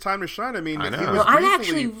like his time to shine. I mean, I know. he was No, I'm briefly-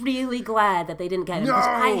 actually really glad that they didn't get him No,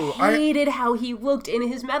 because I hated how he looked in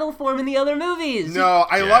his metal form in the other movies. No,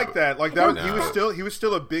 I Yeah. like that. Like that, No. he was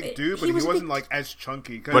still a big dude, but he was a wasn't big- like as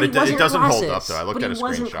chunky. But it wasn't doesn't hold Colossus, up, though. I looked but at a he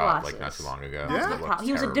wasn't screenshot like not Colossus. too long ago. That's Yeah? the problem.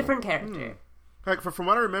 He was a terrible. different character. Like from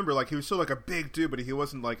what I remember, like he was still like a big dude, but he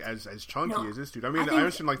wasn't like as chunky No, as this dude. I mean, I think-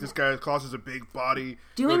 understand like this guy causes a big body,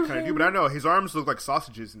 Doing kind of him- dude, but I know his arms look like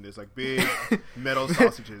sausages in this, like big metal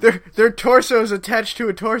sausages. Their torso's attached to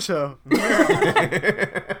a torso.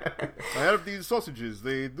 I have these sausages.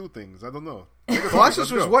 They do things. I don't know. Colossus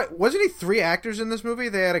Let's was go. what? Wasn't he 3 actors in this movie?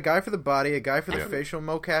 They had a guy for the body, a guy for the facial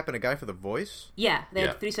mocap, and a guy for the voice. Yeah, they Yeah.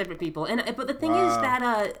 had 3 separate people, and but the thing is that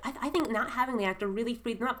I think not having the actor really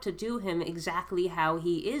freed them up to do him exactly how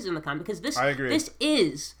he is in the comic, because I agree. this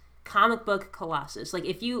is comic book Colossus. Like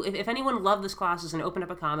if anyone loved this Colossus and opened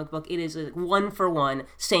up a comic book, it is a 1-for-1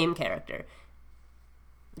 same character.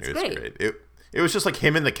 It was great. great. It was just like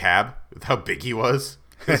him in the cab with how big he was.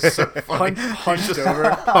 It's so funny. Hunched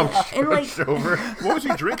over. Hunched And, like- over. What was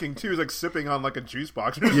he drinking too? He was like sipping on like a juice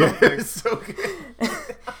box or something. It's so good.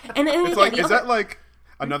 And It's yeah, like, the is other- that like?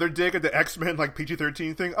 another dig at the X-Men like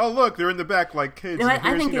PG-13 thing. Oh look, they're in the back like kids. No, and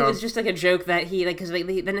I think you it know, was just like a joke that he like because they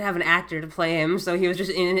didn't have an actor to play him, so he was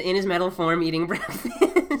just in his metal form eating breakfast.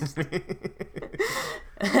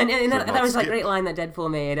 and that was like a great line that Deadpool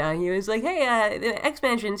made. He was like, "Hey, the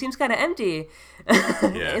X-Mansion seems kind of empty.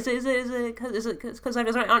 Yeah. Is it because I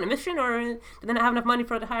was on a mission, or did they not have enough money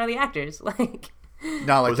to hire the actors?" Like,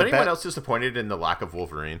 No, like Was anyone else disappointed in the lack of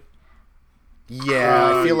Wolverine?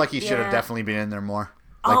 Yeah, I feel like he should yeah. have definitely been in there more.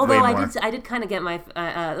 Like, although way more. I did kind of get my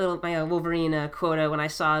Wolverine quota when I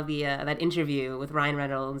saw the that interview with Ryan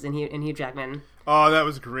Reynolds and Hugh Jackman. oh, that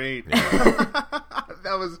was great.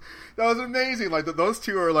 that was amazing. Like those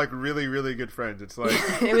two are like really, really good friends. It's like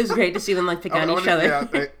It was great to see them like pick on each other.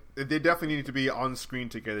 Yeah, they definitely need to be on screen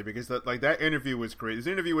together because that interview was great. There's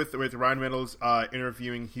an interview with Ryan Reynolds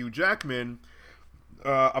interviewing Hugh Jackman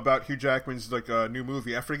about Hugh Jackman's like new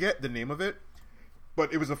movie. I forget the name of it.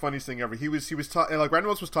 But it was the funniest thing ever. He was talking like Ryan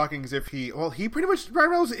Reynolds was talking as if he pretty much Ryan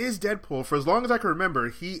Reynolds is Deadpool for as long as I can remember.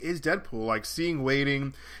 He is Deadpool. Like seeing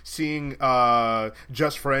Waiting, seeing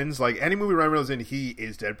Just Friends, like any movie Ryan Reynolds in, he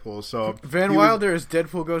is Deadpool. So Van Wilder is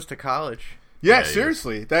Deadpool Goes to College. yeah, Yeah,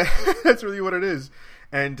 seriously, that's really what it is.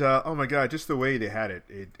 And oh my god, just the way they had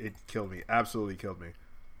it killed me. Absolutely killed me.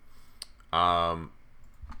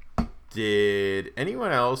 Did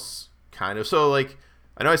anyone else kind of like?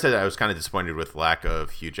 I know I said that I was kind of disappointed with lack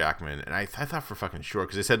of Hugh Jackman, and I thought for fucking sure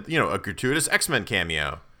because they said a gratuitous X-Men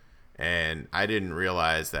cameo, and I didn't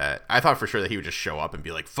realize that. I thought for sure that he would just show up and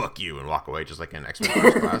be like "fuck you" and walk away just like in X-Men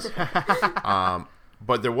First Class.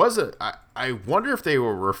 But there was I wonder if they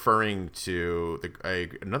were referring to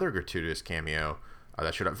another gratuitous cameo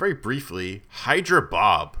that showed up very briefly, Hydra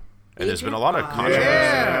Bob. And there's been a lot of controversy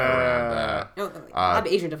around that. No, Bob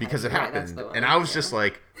Agent of because it Hydra, right, happened. that's the one. And I was just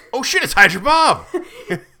like, oh shit, it's Hydra Bob!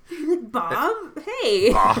 Bob,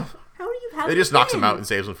 hey, Bob. how are you? They just knocks him out and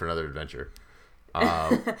saves him for another adventure.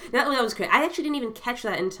 That was great. I actually didn't even catch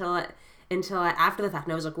that until after the fact,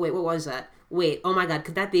 and I was like, wait, what was that? Wait, oh my god,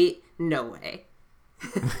 could that be? No way.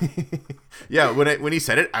 Yeah, when he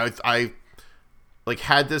said it, I like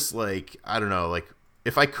had this like I don't know like.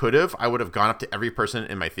 If I could have, I would have gone up to every person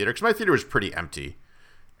in my theater because my theater was pretty empty,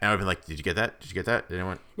 and I would have been like, "Did you get that? Did you get that? Did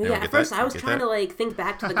anyone?" No, anyone yeah, get at first that? I was Get trying that?" to like think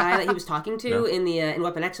back to the guy that he was talking to No. in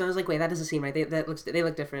Weapon X, and I was like, wait, that doesn't seem right. They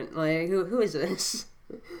look different. Like, who is this?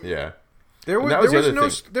 Yeah, There was, that was there the was other no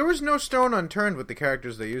thing. there was no stone unturned with the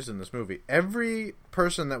characters they used in this movie. Every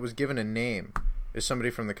person that was given a name is somebody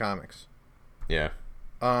from the comics. yeah.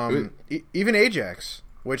 Even Ajax,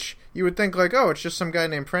 which you would think like, oh, it's just some guy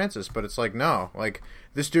named Francis, but it's like no, like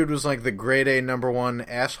this dude was like the grade A #1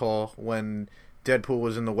 asshole when Deadpool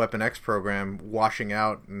was in the Weapon X program, washing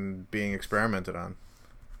out and being experimented on.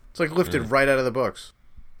 It's like lifted right out of the books.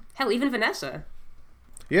 Hell, even Vanessa.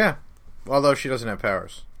 Yeah, although she doesn't have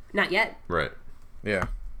powers. Not yet. Right. Yeah.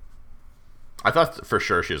 I thought for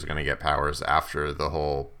sure she was going to get powers after the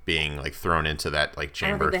whole being like thrown into that like I don't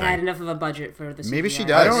chamber think they thing. had enough of a budget for the CGI. Maybe she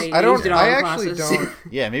does. They I used it all in actually process. don't.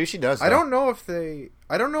 Yeah, maybe she does. I though. don't know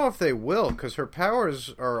if they will, because her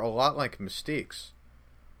powers are a lot like Mystique's.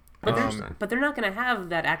 But they're not going to have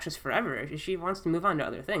that actress forever. She wants to move on to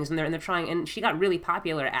other things, and they're trying. And she got really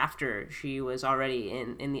popular after she was already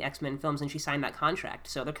in the X-Men films, and she signed that contract.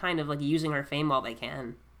 So they're kind of like using her fame while they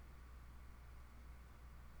can.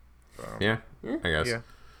 Yeah, I guess.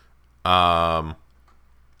 Yeah.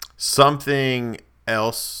 Something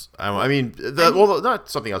else. I mean, well, not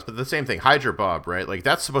something else, but the same thing. Hydra Bob, right? Like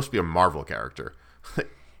that's supposed to be a Marvel character.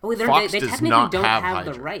 Well, Fox they does technically not don't have have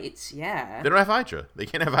the Hydra. rights. Yeah. They don't have Hydra. They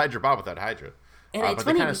can't have Hydra Bob without Hydra. And it's but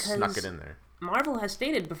funny they kind of because snuck it in there. Marvel has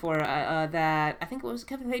stated before that I think it was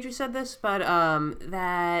Kevin Feige said this, but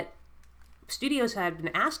that studios had been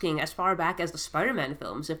asking as far back as the Spider-Man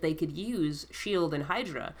films if they could use S.H.I.E.L.D. and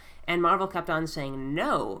Hydra, and Marvel kept on saying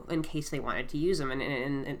no in case they wanted to use them, and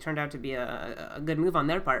it turned out to be a good move on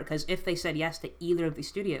their part, because if they said yes to either of the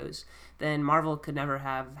studios, then Marvel could never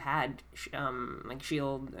have had like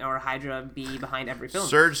S.H.I.E.L.D. or Hydra be behind every film.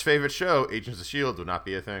 Serge's favorite show, Agents of S.H.I.E.L.D., would not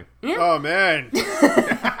be a thing. Oh man,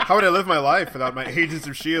 how would I live my life without my Agents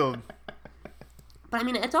of S.H.I.E.L.D.? But I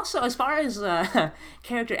mean, it's also as far as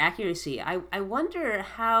character accuracy. I wonder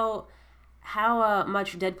how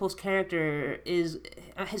much Deadpool's character is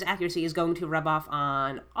his accuracy is going to rub off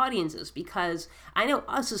on audiences, because I know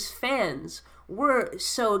us as fans, we're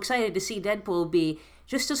so excited to see Deadpool be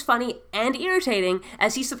just as funny and irritating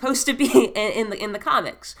as he's supposed to be in the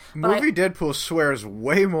comics. But Movie Deadpool swears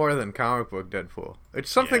way more than comic book Deadpool. It's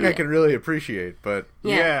something I can really appreciate, but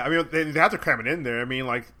I mean, they have to cram it in there. I mean,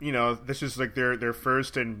 like, you know, this is like their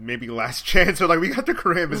first and maybe last chance. So like, we have to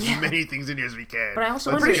cram as many things in here as we can. But I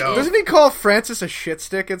also wonder, doesn't he call Francis a shit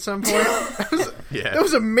stick at some point? That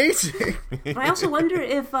was amazing. But I also wonder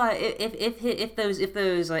if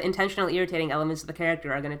those intentional irritating elements of the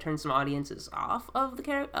character are going to turn some audiences off of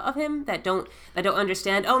of him that don't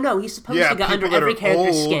understand. Oh no, he's supposed to get under every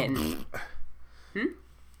character's skin.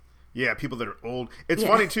 Yeah, people that are old. It's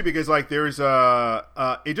funny too because like there's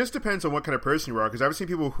it just depends on what kind of person you are. Because I've seen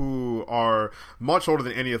people who are much older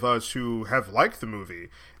than any of us who have liked the movie,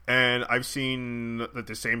 and I've seen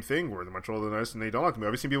the same thing where they're much older than us and they don't like the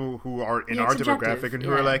movie. I've seen people who are in our demographic and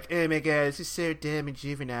who are like, "Oh my god, this is so dumb and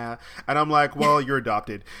juvenile," and I'm like, "Well, you're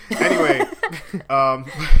adopted." Anyway,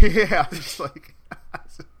 yeah, just like.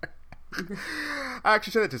 I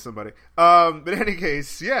actually said that to somebody. But in any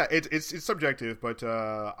case, yeah, it's subjective, but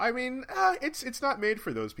I mean, it's not made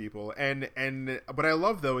for those people. And what I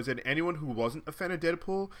love though is that anyone who wasn't a fan of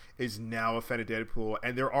Deadpool is now a fan of Deadpool,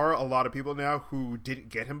 and there are a lot of people now who didn't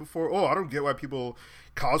get him before. Oh, I don't get why people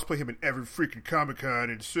cosplay him in every freaking Comic-Con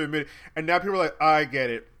and so many. And now people are like, I get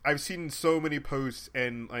it. I've seen so many posts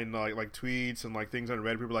and like tweets and like things on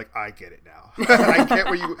Reddit. People are like, I get it now. I get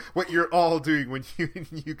what you're all doing when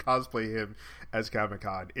you cosplay him as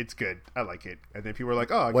Comic-Con. It's good. I like it. And then people are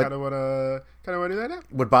like, oh, I kind of want to do that now.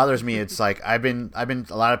 What bothers me, it's like I've been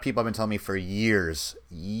a lot of people have been telling me for years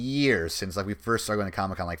since like we first started going to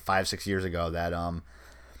Comic-Con like 5-6 years ago that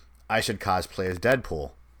I should cosplay as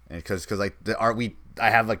Deadpool, because like I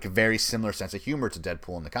have like a very similar sense of humor to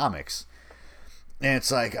Deadpool in the comics. And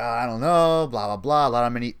it's like, I don't know, blah, blah, blah.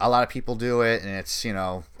 A lot of people do it. And it's, you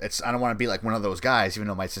know, I don't want to be like one of those guys, even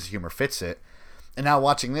though my sense of humor fits it. And now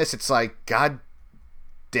watching this, it's like, God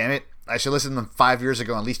damn it. I should listen to them 5 years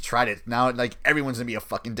ago and at least tried it. Now, like, everyone's going to be a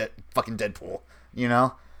fucking Deadpool, you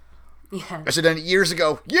know? Yeah. I should have done it years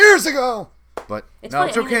ago. Years ago! But it's no, funny,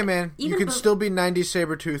 it's okay, man. You can though, still be 90s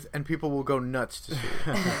Sabretooth and people will go nuts to see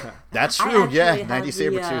it. That's true, yeah. 90s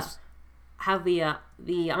Sabretooth. Have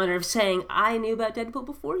the honor of saying I knew about Deadpool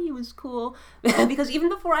before he was cool, because even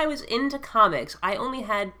before I was into comics, I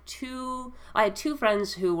had two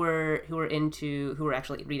friends who were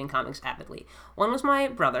actually reading comics avidly. One was my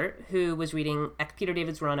brother, who was reading Peter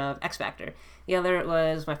David's run of X Factor. The other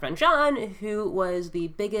was my friend John, who was the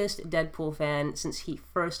biggest Deadpool fan since he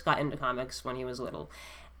first got into comics when he was little.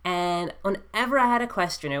 And whenever I had a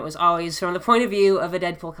question, it was always from the point of view of a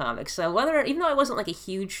Deadpool comic. So even though I wasn't like a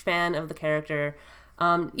huge fan of the character,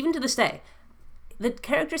 even to this day, the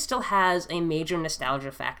character still has a major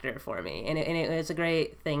nostalgia factor for me. And it was a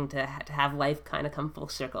great thing to have life kind of come full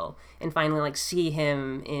circle and finally like see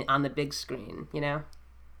him on the big screen, you know?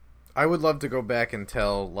 I would love to go back and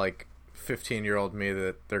tell like 15-year-old me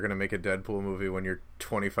that they're going to make a Deadpool movie when you're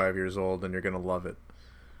 25 years old and you're going to love it.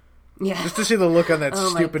 Yeah. Just to see the look on that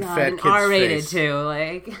stupid fat and kid's R-rated face. too,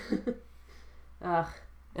 like. Ugh,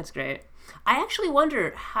 that's great. I actually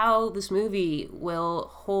wonder how this movie will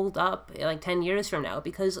hold up like 10 years from now,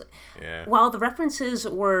 because while the references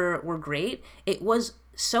were great, it was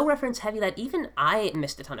so reference heavy that even I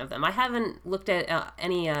missed a ton of them. I haven't looked at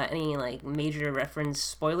any like major reference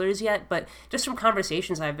spoilers yet, but just from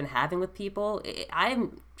conversations I've been having with people,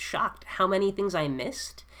 I'm shocked how many things I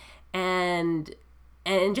missed, and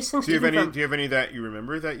just things. Do you have any that you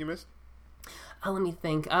remember that you missed? Oh, let me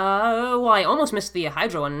think. Well, I almost missed the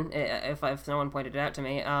Hydra one, if no one pointed it out to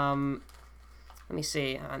me. Let me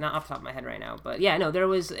see. Not off the top of my head right now, but yeah, no, there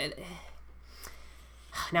was.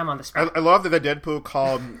 Now I'm on the spot. I love that the Deadpool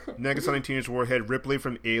called Negasonic Teenage Warhead Ripley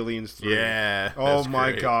from Aliens 3. Yeah. Oh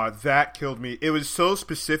my great. god, that killed me. It was so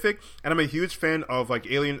specific, and I'm a huge fan of like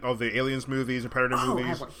the Aliens movies and Predator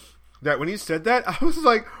movies. That when he said that, I was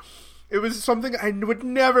like, it was something I would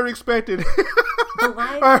never expected.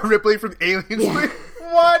 Ripley from Aliens 3.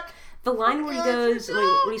 What? The line where he goes,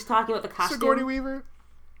 when he's talking about the costume, Sigourney Weaver,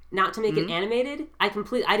 not to make it animated. I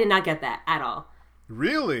did not get that at all.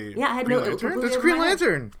 Really? Yeah, I had Green no. Lantern? That's Green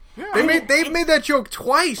Lantern. Yeah. They've made that joke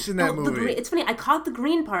twice in that movie. It's funny. I caught the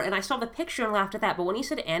green part and I saw the picture and laughed at that. But when he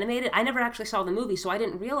said animated, I never actually saw the movie, so I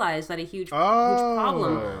didn't realize that a huge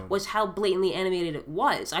problem was how blatantly animated it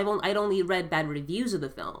was. I'd only read bad reviews of the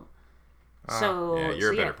film. So yeah,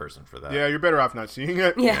 you're a better person for that. Yeah, you're better off not seeing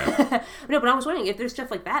it. Yeah. No, but I was wondering if there's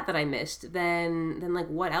stuff like that I missed. Then like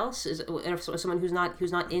what else is? If someone who's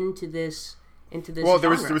not into this into this. Well,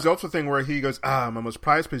 genre. there was also a thing where he goes, my most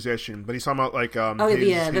prized possession, but he's talking about like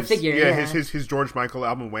the figure, his George Michael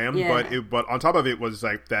album Wham, Yeah. but on top of it was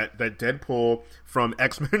like that Deadpool from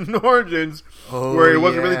X-Men Origins, where it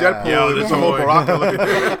wasn't really Deadpool, Yeah, it was the a whole toy. Baraka looking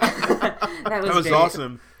thing. that That was great.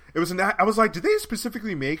 awesome. It was I was like, did they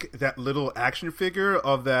specifically make that little action figure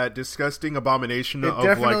of that disgusting abomination of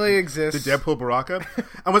definitely like exists. the Deadpool Baraka?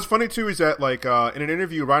 And what's funny too is that like in an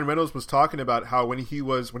interview, Ryan Reynolds was talking about how when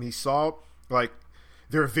he saw like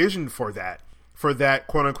their vision for that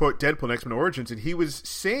quote unquote Deadpool in X-Men Origins, and he was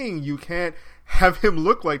saying you can't have him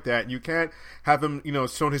look like that, you can't have him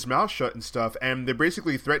sewn his mouth shut and stuff, and they're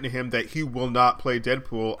basically threatening him that he will not play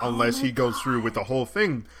Deadpool unless he goes through with the whole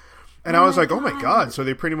thing. And I was like, oh my God. So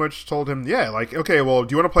they pretty much told him, yeah, like, okay, well,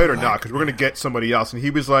 do you want to play it or not? Because we're going to get somebody else. And he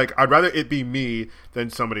was like, I'd rather it be me than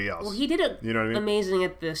somebody else. Well, he did it You know what I mean? amazing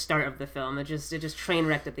at the start of the film. It just train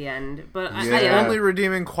wrecked at the end. But The only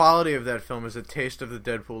redeeming quality of that film is a taste of the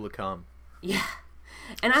Deadpool to come. yeah.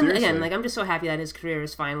 And Seriously. I'm just so happy that his career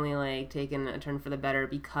is finally like taken a turn for the better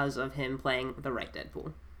because of him playing the right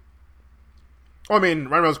Deadpool. Well, I mean, Ryan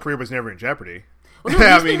Reynolds' career was never in jeopardy. Well, no,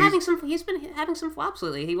 I he's mean, been having some flops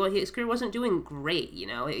lately. His career wasn't doing great,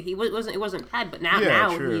 It wasn't bad, but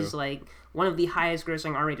now true. he's like one of the highest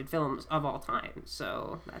grossing R-rated films of all time.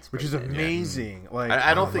 So that's which is pretty good. amazing. Like,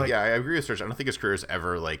 I don't think. like, I agree with Serge. I don't think his career is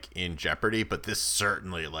ever like in jeopardy. But this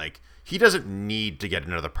certainly like he doesn't need to get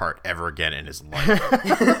another part ever again in his life.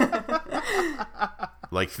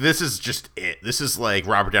 Like this is just it. This is like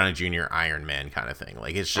Robert Downey Jr. Iron Man kind of thing.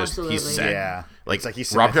 Like it's just Absolutely. he's set. Yeah. Like, It's like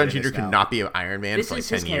he's Robert Downey cemented Jr. in this could now. not be an Iron Man This for like is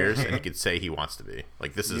his 10 years, character. and he could say he wants to be.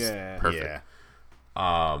 Like this is Yeah. perfect.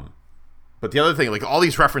 Yeah. But the other thing, like all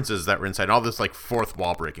these references that were inside, all this like fourth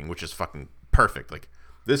wall breaking, which is fucking perfect. Like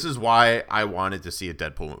this is why I wanted to see a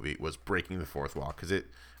Deadpool movie, was breaking the fourth wall, because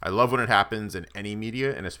I love when it happens in any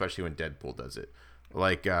media, and especially when Deadpool does it.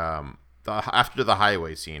 Like after the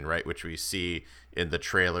highway scene, right, which we see in the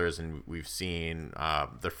trailers, and we've seen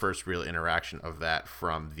the first real interaction of that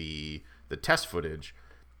from the test footage.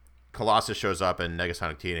 Colossus shows up and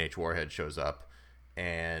Negasonic Teenage Warhead shows up,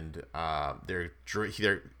 and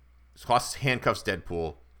Colossus handcuffs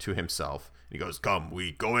Deadpool to himself. He goes, "Come,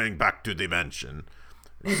 we going back to dimension.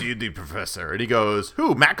 See the professor." And he goes,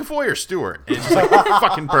 "Who, McAvoy or Stewart?" And it's just like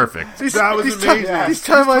fucking perfect. that was amazing. These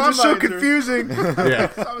timelines are so timelines confusing. Yeah,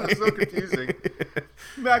 That was so confusing.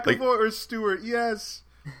 McAvoy or Stewart, yes.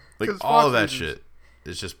 like 'Cause all of Fox that shit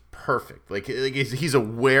is just perfect. Like he's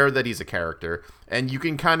aware that he's a character, and you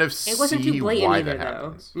can kind of see It wasn't too blatant why either, that though.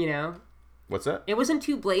 happens. What's that? It wasn't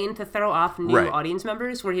too blatant to throw off new Right. audience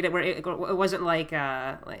members, where it wasn't like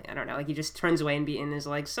I don't know, like he just turns away and is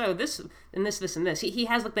like, so this and this and this. He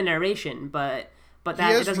has like the narration, but that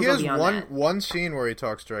it doesn't he go has beyond that. one scene where he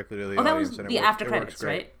talks directly to the Oh, that audience. was and the it after works credits,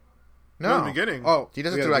 great. right? No, in the beginning. Oh, He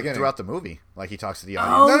does it yeah, throughout, the beginning. throughout the movie. Like he talks to the Oh,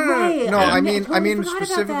 audience. right. No, I I mean totally forgot about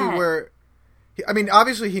specifically that. where.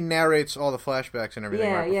 Obviously he narrates all the flashbacks and everything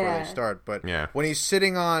Yeah, right before yeah. they start. But Yeah. when he's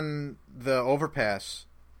sitting on the overpass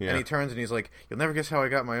Yeah. and he turns and he's like, "You'll never guess how I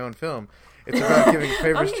got my own film." It's about giving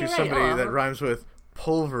favors yeah, to right. somebody Oh. that rhymes with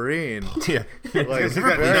Pulverine. Yeah. Like, He's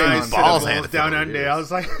got very nine nonsense. balls syllables handed down to him, under. yes. I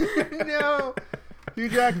was like, no. Hugh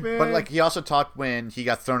Jackman. But like he also talked when he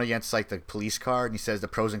got thrown against like the police car, and he says the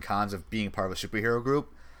pros and cons of being part of a superhero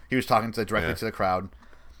group. He was talking directly to the crowd,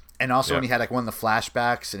 and also when Yeah. he had like one of the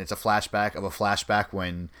flashbacks, and it's a flashback of a flashback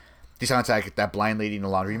when he's talking to like, that blind lady in the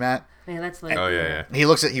laundromat. Yeah, that's like Oh yeah. He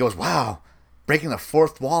looks at, he goes, "Wow, breaking the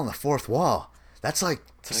fourth wall and the fourth wall. That's like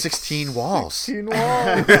 16 walls."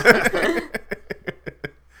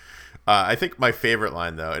 I think my favorite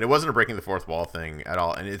line though, and it wasn't a breaking the fourth wall thing at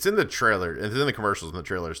all, and it's in the trailer, it's in the commercials and the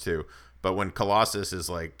trailers too. But when Colossus is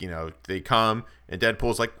like, they come and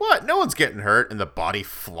Deadpool's like, "What? No one's getting hurt," and the body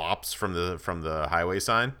flops from the highway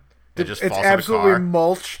sign. It just It's falls in absolutely the car.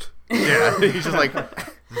 mulched. Yeah, he's just like,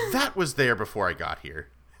 that was there before I got here.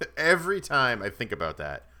 Every time I think about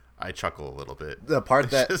that, I chuckle a little bit. The part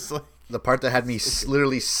that Just like, the part that had me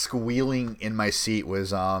literally squealing in my seat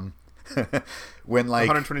was when like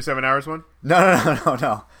 127 hours one. no.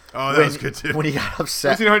 oh, that was good too. When he got Have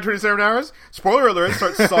upset. you seen 127 hours? Spoiler alert!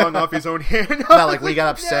 Starts sawing off his own hand. No, like when he got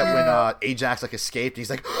upset when Ajax like escaped, he's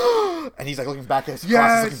like, and he's like looking back at his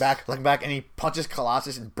Colossus, Yes! looking back, and he punches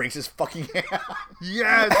Colossus and breaks his fucking hand.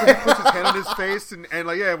 Yes, when he puts his hand on his face and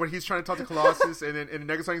like when he's trying to talk to Colossus and then the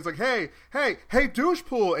next time he's like, hey,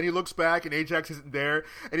 douchepool, and he looks back and Ajax isn't there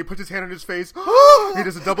and he puts his hand on his face. He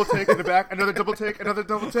does a double take in the back, another double take, another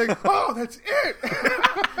double take. Oh, that's it.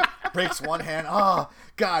 breaks one hand. Oh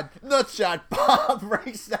God, nutshot Bob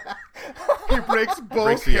breaks that. He breaks both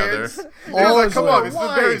Breaks the hands. other. And he's like, come on, Why? this is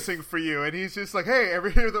embarrassing for you. And he's just like, hey, ever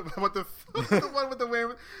hear the one with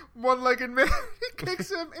the one-legged man? He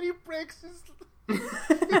kicks him and he breaks his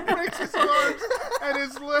arms and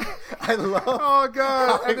his leg. I love. Oh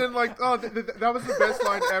God! And then that was the best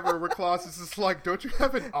line ever. Where Colossus is like, "Don't you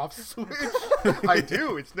have an off switch?" I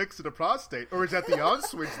do. It's next to the prostate, or is that the on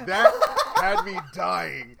switch? That had me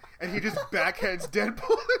dying. And he just backhands Deadpool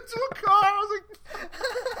into a car. I was like,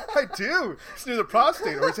 I do. It's near the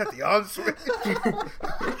prostate, or is that the on switch?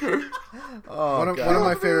 One of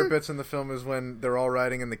my favorite bits in the film is when they're all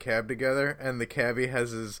riding in the cab together, and the cabbie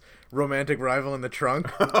has his romantic rival in the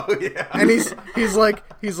trunk. Oh yeah. And he's like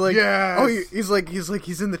Yes. oh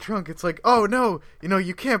he's in the trunk. It's like, oh no,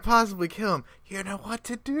 you can't possibly kill him. You know what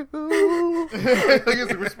to do.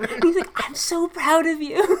 He's like, I'm so proud of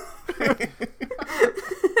you.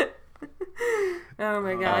 Oh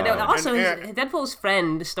my god! No, also, Deadpool's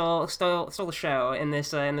friend stole the show in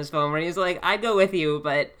this film, where he's like, "I'd go with you,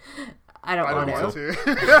 but I don't want to."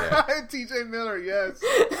 TJ Miller, yes,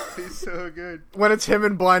 he's so good. When it's him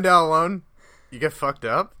and Blind Al alone, you get fucked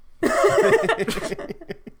up.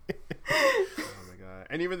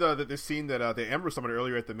 And even though the scene that they ambush someone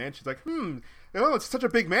earlier at the mansion, she's like, it's such a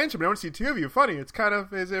big mansion, but I want to see two of you. Funny, it's kind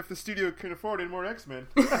of as if the studio couldn't afford any more X-Men.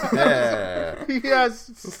 Yeah. Yes,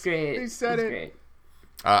 It's great. He said it's it. Great.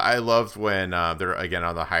 I loved when they're again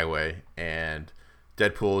on the highway and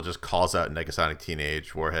Deadpool just calls out Negasonic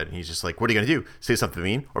Teenage Warhead, and he's just like, "What are you gonna do? Say something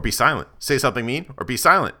mean or be silent? Say something mean or be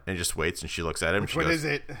silent?" And he just waits, and she looks at him. And she What goes, is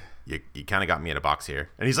it? You kind of got me in a box here.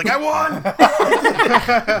 And he's like, "I won."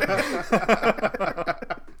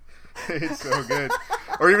 It's so good.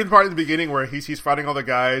 Or even the part in the beginning where he's fighting all the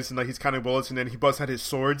guys and like he's counting bullets, and then he busts out his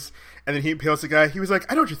swords, and then he impales the guy. He was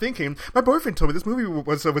like, "I know what you're thinking. My boyfriend told me this movie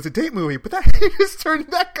was a date movie, but that he just turned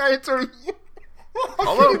that guy into." I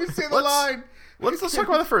can't even say the line. Let's talk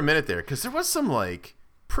about that for a minute there, because there was some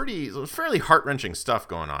fairly heart-wrenching stuff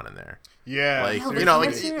going on in there. Yeah, Like, Oh, you know,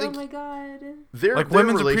 cancer, oh my god! Their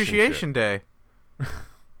Women's relationship- Appreciation Day.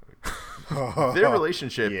 Their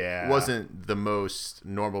relationship Yeah. wasn't the most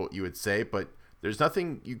normal, you would say, but there's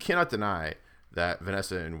nothing you cannot deny that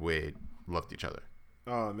Vanessa and Wade loved each other.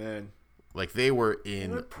 Oh man. Like, they were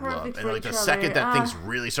in were perfect love, and for like each the second other. that things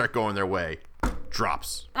really start going their way,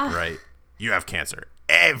 drops. Right? You have cancer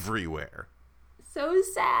everywhere. So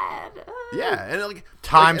sad. Yeah, and like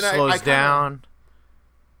Time like, and slows I kinda- down.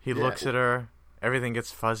 He Yeah. looks at her. Everything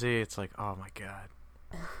gets fuzzy. It's like, oh my god.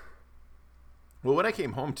 Well, when I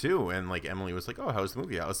came home too, and like Emily was like, "Oh, how's the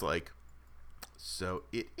movie?" I was like, "So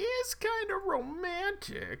it is kind of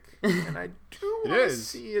romantic, and I do want to is.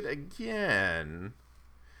 see it again."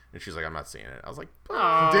 And she's like, "I'm not seeing it." I was like,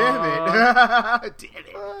 Damn it. Damn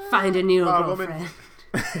it. Find a new woman.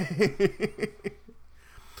 girlfriend.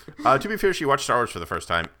 To be fair, she watched Star Wars for the first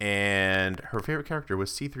time, and her favorite character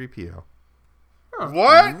was C-3PO.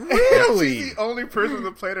 What? Really? She's the only person on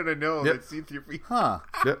the planet I know Yep. that's seen through. Huh?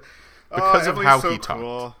 Yep. Because of Emily's how so he talked.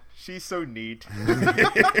 cool. She's so neat.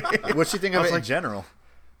 What's she think of it in general?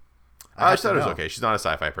 I just thought it was know. okay. She's not a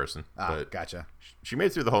sci-fi person, but Gotcha. she made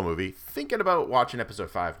it through the whole movie, thinking about watching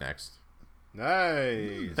episode 5 next.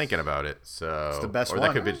 Nice. Thinking about it, so It's the best or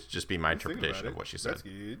one. that could be, just be my Think about interpretation it. of what she said. That's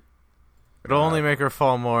good. It'll only make her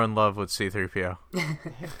fall more in love with C-3PO.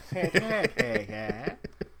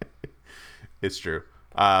 It's true.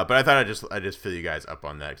 But I thought I'd just fill you guys up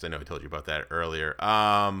on that because I know I told you about that earlier.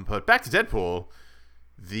 But back to Deadpool,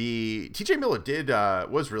 the TJ Miller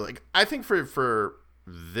was really, like, I think for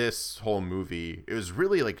this whole movie, it was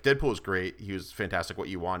really like Deadpool was great. He was fantastic, what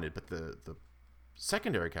you wanted, but the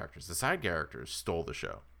secondary characters, the side characters, stole the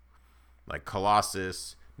show. Like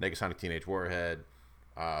Colossus, Negasonic Teenage Warhead.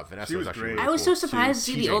 Vanessa She was actually great. really I was cool, so surprised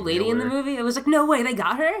to too. see the TJ old lady in the Miller. movie. I was like, no way, they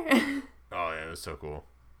got her. Oh yeah, it was so cool.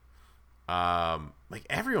 Like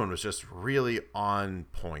everyone was just really on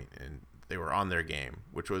point and they were on their game,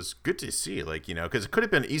 which was good to see. Like, you know, because it could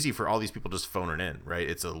have been easy for all these people just phoning in, right?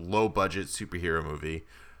 It's a low budget superhero movie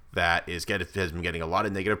that has been getting a lot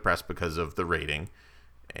of negative press because of the rating,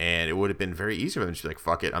 and it would have been very easy for them to be like,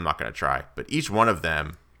 "Fuck it, I'm not going to try." But each one of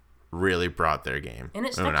them really brought their game, And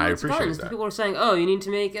it stuck I to its appreciate guns. that. People were saying, oh, you need to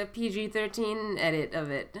make a PG-13 edit of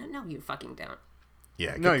it. No, you fucking don't.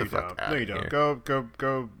 Yeah, get No, the you fuck don't. out No, of you don't. here.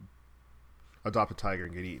 Go. Adopt a tiger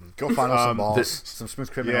and get eaten. Go find us some balls, this- some smooth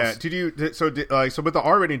Yeah. criminals. So with the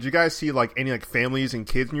R rating, did you guys see like any like families and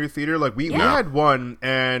kids in your theater? Like we Yeah. had one,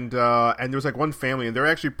 and there was like one family, and they're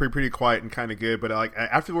actually pretty quiet and kind of good. But like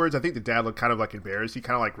afterwards, I think the dad looked kind of like embarrassed. He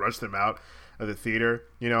kind of like rushed them out of the theater.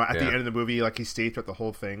 You know, at the Yeah. end of the movie, like he stayed throughout the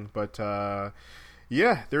whole thing. But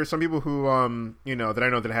Yeah, there are some people who, that I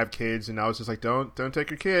know that have kids, and I was just like, don't take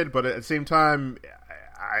your kid. But at the same time,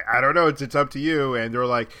 I don't know. It's up to you. And they're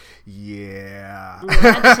like, yeah. I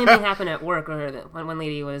had the same thing happen at work where one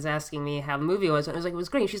lady was asking me how the movie was. And I was like, it was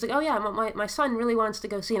great. She's like, oh, yeah, my son really wants to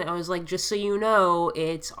go see it. And I was like, just so you know,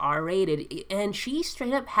 it's R-rated. And she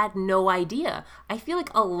straight up had no idea. I feel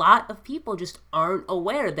like a lot of people just aren't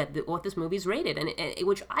aware that what this movie's rated, and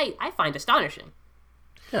which I find astonishing.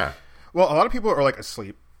 Yeah. Well, a lot of people are like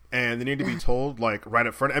asleep, and they need to be told like right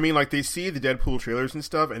up front. I mean, like they see the Deadpool trailers and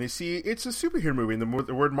stuff, and they see it's a superhero movie, and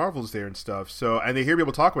the word Marvel's there and stuff. So, and they hear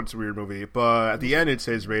people talk about it's a weird movie, but at the end it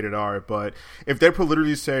says rated R. But if Deadpool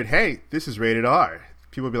literally said, "Hey, this is rated R,"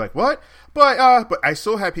 people would be like, "What?" But I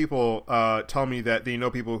still have people tell me that they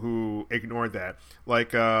know people who ignored that.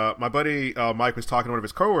 Like my buddy Mike was talking to one of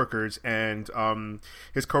his coworkers, and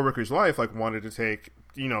his coworker's wife like wanted to take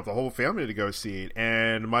the whole family to go see it,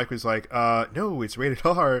 and Mike was like, no, it's rated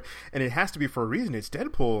R, and it has to be for a reason. It's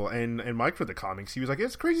Deadpool. And Mike, for the comics, he was like,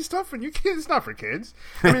 it's crazy stuff, and you kids, it's not for kids.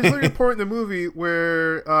 I mean, it's literally a point in the movie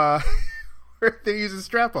where where they use a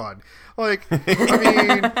strap-on. Like, I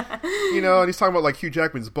mean, and he's talking about like Hugh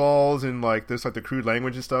Jackman's balls and like this, like the crude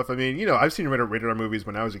language and stuff. I mean, I've seen rated R movies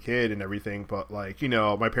when I was a kid and everything, but like,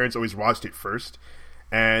 my parents always watched it first.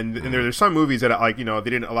 And there's some movies that they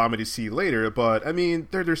didn't allow me to see later, but I mean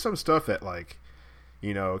there's some stuff that like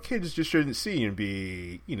kids just shouldn't see and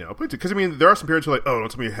be put to, because I mean there are some parents who are like, oh,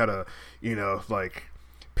 don't tell me how to like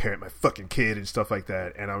parent my fucking kid and stuff like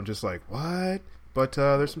that, and I'm just like, what? But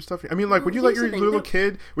there's some stuff. I mean, like, would you let your little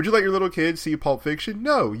kid see Pulp Fiction?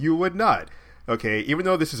 No, you would not. Okay, even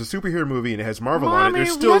though this is a superhero movie and it has Marvel on it,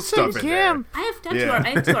 there's still stuff in there. I have two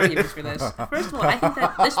arguments for this. First of all, I think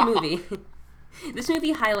that this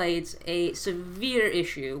movie highlights a severe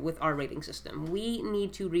issue with our rating system. We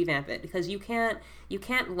need to revamp it, because you can't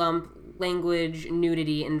lump language,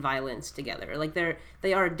 nudity, and violence together. Like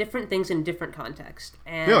they are different things in different contexts.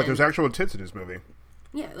 And like there's actual tits in this movie.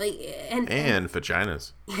 Yeah, like and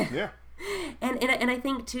vaginas. Yeah. And I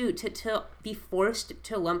think to be forced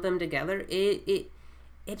to lump them together, it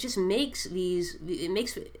just makes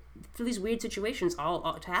for these weird situations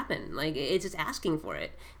all to happen. Like, it's just asking for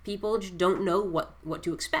it. People just don't know what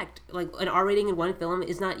to expect. Like, an R rating in one film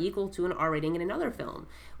is not equal to an R rating in another film.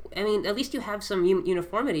 I mean, at least you have some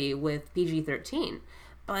uniformity with PG-13.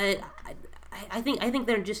 But I think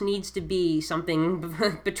there just needs to be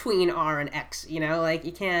something between R and X. Like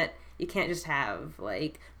you can't just have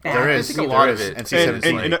like bad. There is a lot of it,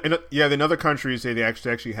 in other countries they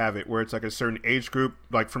actually have it where it's like a certain age group,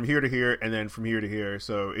 like from here to here, and then from here to here.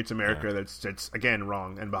 So it's America that's again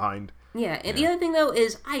wrong and behind. Yeah, and the other thing though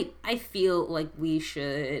is I feel like we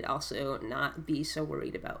should also not be so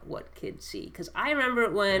worried about what kids see, because I remember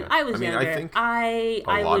when I was younger, I think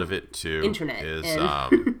a lot of it too internet is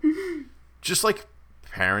just like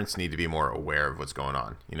parents need to be more aware of what's going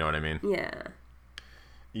on. You know what I mean? Yeah.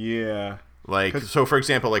 Yeah. Like, so for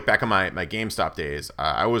example, like back in my GameStop days,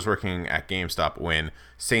 I was working at GameStop when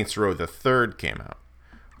Saints Row the Third came out.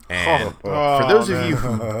 And for those of you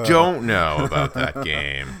who don't know about that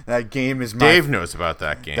game, Dave knows about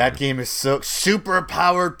that game. That game is so super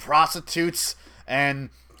powered prostitutes and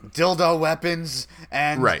dildo weapons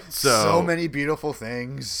and so many beautiful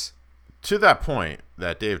things. To that point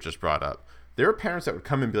that Dave just brought up, there are parents that would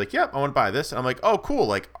come and be like, yep, I want to buy this. And I'm like, oh, cool.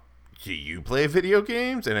 Like, do you play video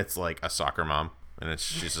games? And it's like a soccer mom. And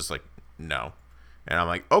she's just like, no. And I'm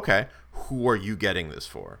like, okay, who are you getting this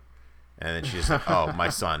for? And then she's like, oh, my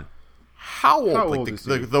son. How old? How like old is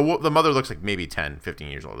he? the mother looks like maybe 10, 15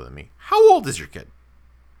 years older than me. How old is your kid?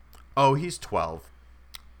 Oh, he's 12.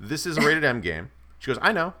 This is a rated M game. She goes,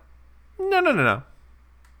 I know. No.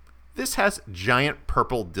 This has giant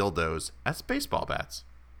purple dildos as baseball bats.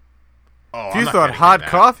 Oh, you thought hot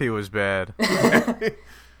coffee was bad.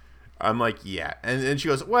 I'm like, yeah. And she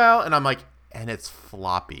goes, well, and I'm like, and it's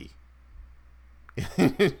floppy.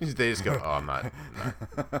 They just go, oh, I'm not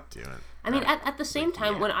doing it. I mean, at the same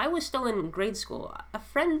time, when I was still in grade school, a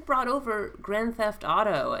friend brought over Grand Theft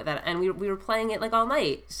Auto, and we were playing it like all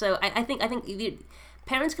night. So I think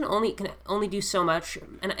parents can only do so much,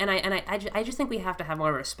 and I just think we have to have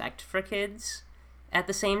more respect for kids. At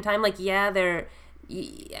the same time, like, yeah, they're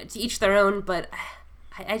to each their own, but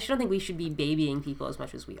I just don't think we should be babying people as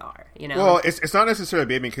much as we are. Well, it's not necessarily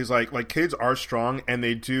babying, because like kids are strong and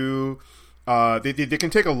they do. They can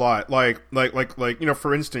take a lot. Like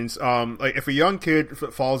for instance, like if a young kid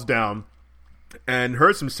falls down and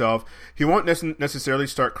hurts himself, he won't necessarily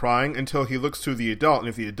start crying until he looks to the adult, and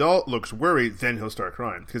if the adult looks worried, then he'll start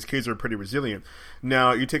crying, because kids are pretty resilient.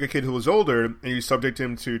 Now, you take a kid who is older and you subject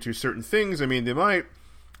him to certain things. I mean, they might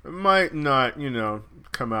might not,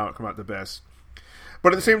 come out the best.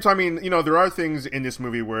 But at the same time, I mean, there are things in this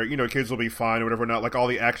movie where, kids will be fine or whatever, not like all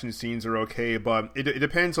the action scenes are okay, but it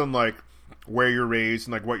depends on like where you're raised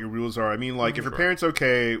and like what your rules are. I mean, like if your parents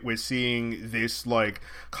okay with seeing this like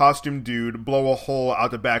costume dude blow a hole out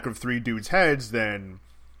the back of 3 dudes' heads, then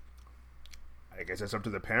I guess that's up to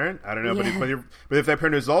the parent. I don't know, but if that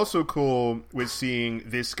parent is also cool with seeing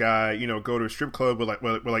this guy, go to a strip club with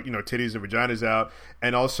titties and vaginas out,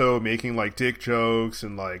 and also making like dick jokes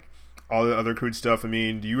and like all the other crude stuff. I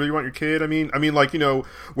mean, do you really want your kid? I mean, like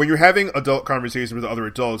when you're having adult conversations with other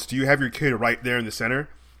adults, do you have your kid right there in the center?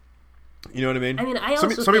 You know what I mean? I mean, I also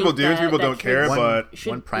some people do, some people don't care. But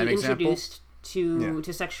one prime example to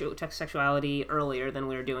sexuality earlier than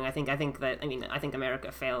we were doing. I think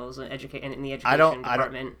America fails in the education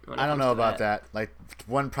department. I don't know about that. Like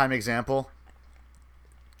one prime example,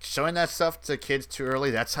 showing that stuff to kids too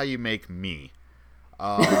early. That's how you make me. We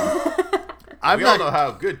all know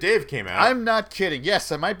how good Dave came out. I'm not kidding.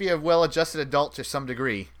 Yes, I might be a well-adjusted adult to some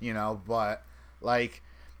degree, but like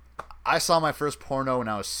I saw my first porno when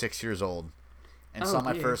I was 6 years old. And saw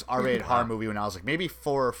my first R-rated horror movie when I was like maybe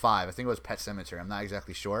 4 or 5. I think it was Pet Sematary. I'm not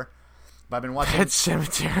exactly sure. But I've been watching Pet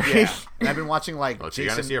Sematary. Yeah. And I've been watching like well, Jason.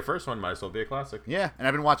 You're gonna see your first one, might as well be a classic. Yeah. And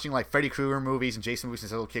I've been watching like Freddy Krueger movies and Jason movies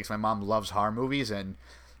since I was a little kid because my mom loves horror movies, and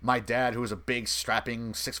my dad, who was a big,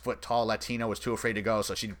 strapping, 6-foot tall Latino, was too afraid to go,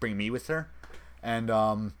 so she'd bring me with her.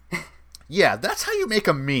 And yeah, that's how you make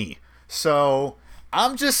a me. So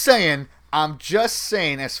I'm just saying,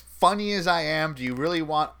 as funny as I am, do you really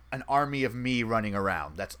want an army of me running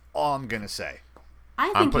around? That's all I'm gonna say.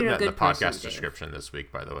 I'm putting that in the podcast description this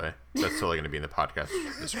week, by the way. That's totally going to be in the podcast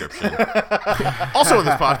description. Also in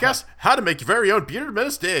this podcast, how to make your very own bearded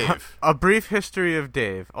menace Dave. A brief history of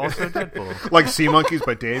Dave. Also Deadpool. Like Sea Monkeys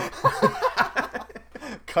by Dave.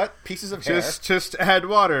 Cut pieces of hair. Just add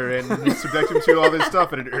water and subject him to all this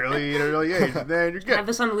stuff at an early age, and then you're good. Have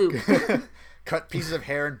this on loop. Cut pieces of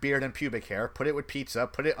hair and beard and pubic hair, put it with pizza,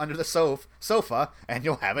 put it under the sofa, and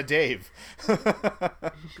you'll have a Dave.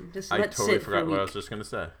 I totally forgot what I was just going to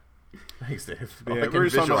say. Thanks, Dave. Yeah, I can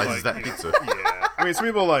visualize that pizza. Yeah. I mean, some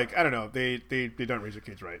people, like, I don't know, they don't raise their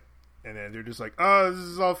kids right. And then they're just like, oh, this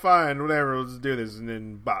is all fine, whatever, let's do this. And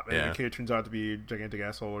then, bop, and the kid turns out to be a gigantic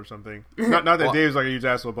asshole or something. Not that Dave's like a huge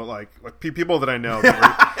asshole, but like people that I know.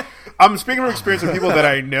 I'm speaking from experience of people that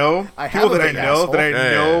I know.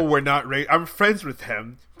 Were not raised. I'm friends with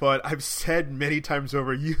them, but I've said many times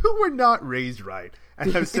over, you were not raised right.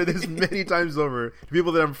 And I've said this many times over to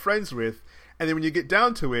people that I'm friends with. And then when you get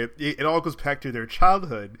down to it, it all goes back to their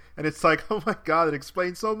childhood. And it's like, oh my God, it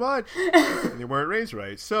explains so much. And they weren't raised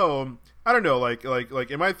right. So, I don't know, like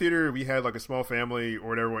in my theater, we had like a small family or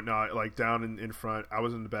whatever, whatnot, like down in front. I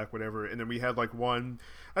was in the back, whatever. And then we had like one,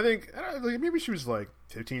 I don't know, maybe she was like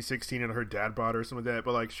 15, 16 and her dad brought her or something like that.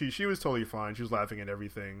 But like she was totally fine. She was laughing at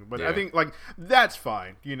everything. But I think like that's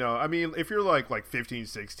fine. I mean, if you're like 15,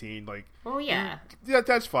 16, like. Oh, yeah. Yeah,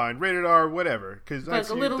 that's fine. Rated R, whatever. Cause like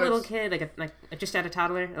a little kid, like just had a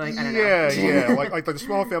toddler. Like, I don't know. Yeah. like the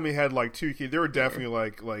small family had like 2 kids. They were definitely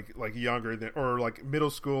like younger than, or like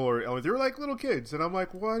middle school or elementary. They were like little kids, and I'm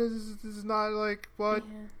like, what is this? Is not like what?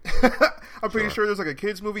 Yeah. I'm pretty sure there's like a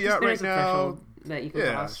kids movie out right now that you can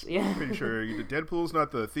cross. Yeah, I'm pretty sure the Deadpool's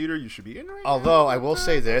not the theater you should be in right Although now. I will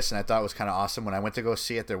say this, and I thought it was kind of awesome when I went to go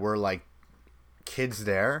see it. There were like kids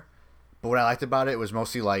there, but what I liked about it was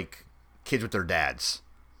mostly like kids with their dads.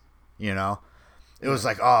 It was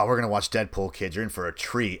like, oh, we're gonna watch Deadpool, kids. You're in for a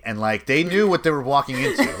treat, and like they knew what they were walking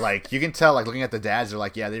into. Like you can tell, like looking at the dads, they're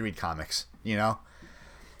like, yeah, they read comics,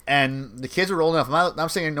 And the kids were old enough. I'm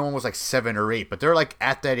saying no one was like 7 or 8, but they're like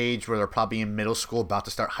at that age where they're probably in middle school, about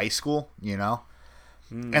to start high school,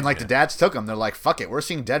 And like the dads took them. They're like, fuck it, we're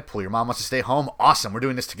seeing Deadpool. Your mom wants to stay home. Awesome, we're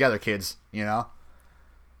doing this together, kids. Yeah,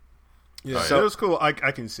 so it was cool. I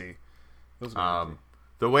can see.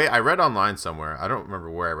 The way I read online somewhere, I don't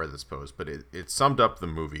remember where I read this post, but it summed up the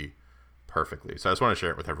movie perfectly. So I just want to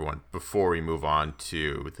share it with everyone before we move on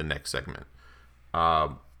to the next segment.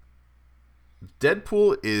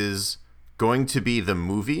 Deadpool is going to be the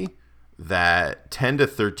movie that 10 to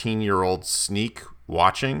 13-year-olds sneak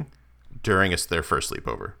watching during their first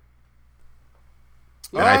sleepover.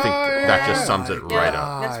 And I think that just sums it right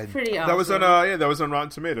up. That's pretty awesome. That was on Rotten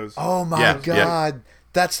Tomatoes. Oh my God.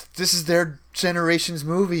 This is their generation's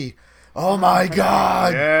movie. Oh my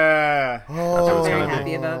God. Yeah. I'm very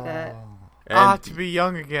happy about that. And, to be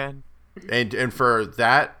young again. And for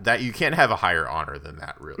that you can't have a higher honor than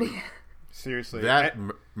that, really. Seriously. That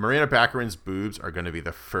Marina Baccarin's boobs are going to be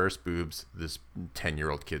the first boobs this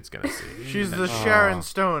 10-year-old kid's going to see. She's the Sharon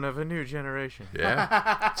Stone of a new generation.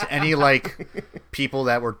 Yeah. To any like people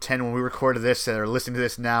that were 10 when we recorded this that are listening to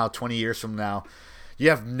this now, 20 years from now, you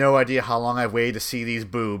have no idea how long I've waited to see these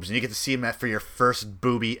boobs, and you get to see them for your first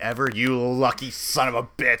boobie ever. You lucky son of a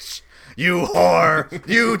bitch! You whore!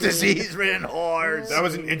 You disease-ridden whores! That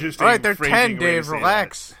was an interesting. All right, they're phrasing 10, way to Dave. say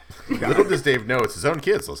Relax. Little does Dave know it's his own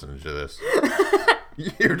kids listening to this.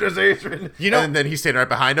 You're just Adrian. You know- and then he's standing right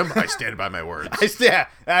behind him. I stand by my words.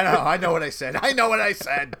 I know what I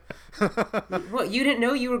said. What, you didn't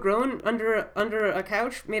know you were growing under a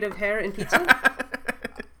couch made of hair and pizza?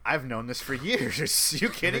 I've known this for years. Are you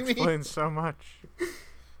kidding me? Explains so much. that.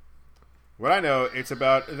 What I know, it's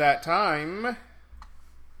about that time.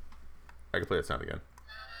 I can play that sound again.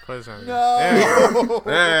 Plays on. No.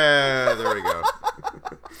 There we go.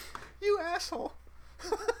 You asshole.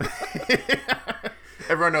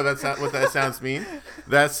 Everyone know that's not what that sounds mean?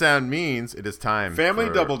 That sound means it is time Family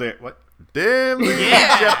for Double Dare. What? Family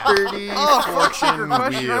Jeopardy Fortune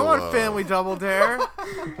Question. I want Wheel. Family Double Dare.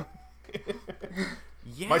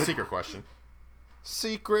 Yeah. My secret question.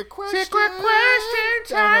 Secret question. Secret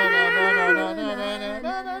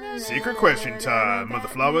question time, mother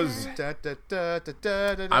flowers.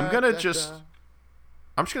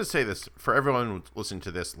 I'm just gonna say this for everyone listening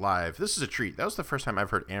to this live. This is a treat. That was the first time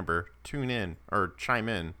I've heard Amber tune in or chime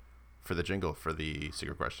in for the jingle for the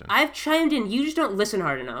secret question. I've chimed in. You just don't listen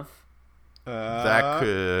hard enough. That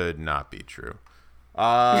could not be true.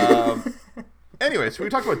 Anyway, so we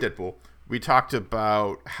talked about Deadpool. We talked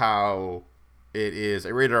about how it is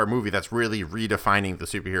a rated R movie that's really redefining the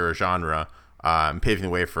superhero genre, paving the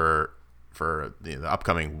way for the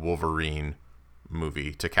upcoming Wolverine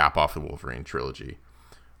movie to cap off the Wolverine trilogy.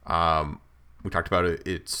 We talked about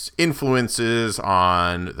its influences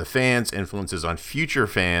on the fans, influences on future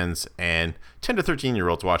fans, and 10 to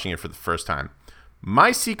 13-year-olds watching it for the first time.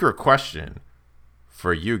 My secret question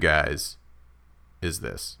for you guys is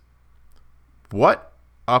this. What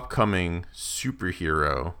upcoming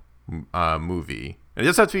superhero movie, and it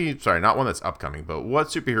doesn't have to be, not one that's upcoming, but what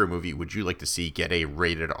superhero movie would you like to see get a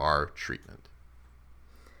rated R treatment?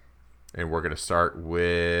 And we're going to start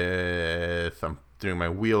with, I'm doing my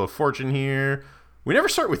Wheel of Fortune here. We never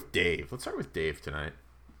start with Dave. Let's start with Dave tonight.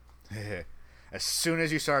 As soon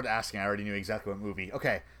as you started asking, I already knew exactly what movie.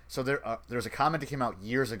 Okay, so there's a comic that came out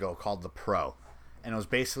years ago called The Pro, and it was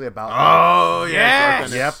basically about. Oh, yeah.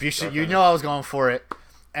 Yep, you know I was going for it.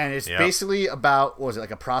 And it's basically about, what was it,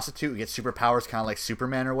 like a prostitute who gets superpowers, kind of like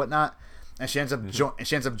Superman or whatnot, and she ends up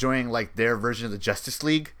joining like their version of the Justice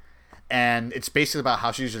League, and it's basically about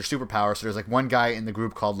how she uses her superpowers. So there's like one guy in the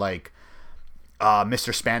group called like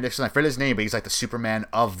Mr. Spandex, and I forget his name, but he's like the Superman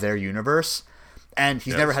of their universe, and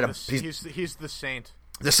he's never had a. He's the Saint.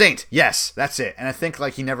 The Saint, yes, that's it. And I think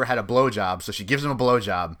like he never had a blowjob, so she gives him a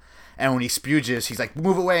blowjob, and when he spuges, he's like,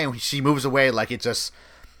 "Move away," and she moves away like it just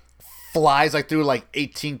flies like through like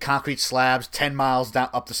 18 concrete slabs 10 miles down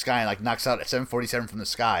up the sky and like knocks out a 747 from the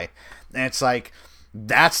sky. And it's like,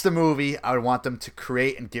 that's the movie I would want them to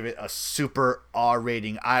create and give it a super R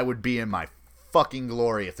rating. I would be in my fucking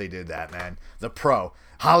glory if they did that, man. The Pro.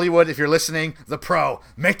 Hollywood, if you're listening, The Pro.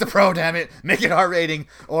 Make The Pro, damn it. Make it R rating,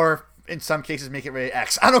 or in some cases make it rated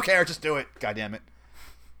X. I don't care, just do it. God damn it.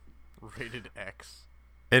 Rated X.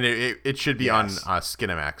 And it should be on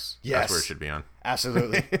Skinamax. Yes. That's where it should be on.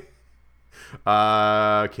 Absolutely.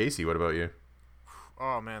 Casey, what about you?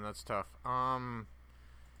 Oh man, that's tough.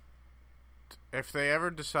 If they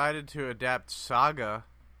ever decided to adapt Saga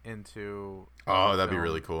into that'd be film,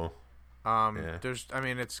 really cool.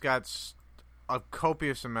 It's got a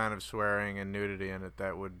copious amount of swearing and nudity in it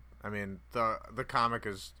that would, the comic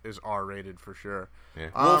is R rated for sure. Yeah.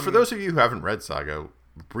 Well, for those of you who haven't read Saga,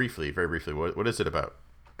 very briefly, what is it about?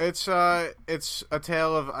 It's a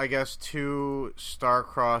tale of, I guess, two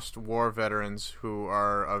star-crossed war veterans who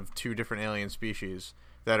are of two different alien species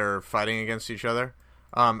that are fighting against each other,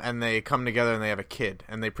 and they come together and they have a kid,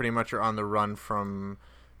 and they pretty much are on the run from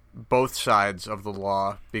both sides of the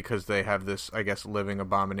law because they have this, I guess, living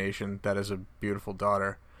abomination that is a beautiful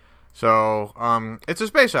daughter. So it's a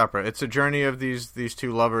space opera. It's a journey of these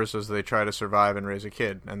two lovers as they try to survive and raise a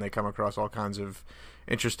kid, and they come across all kinds of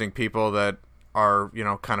interesting people that are,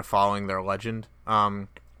 kind of following their legend.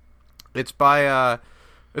 It's by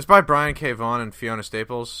Brian K. Vaughan and Fiona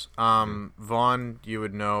Staples. Vaughan you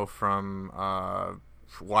would know from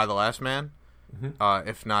Why the Last Man,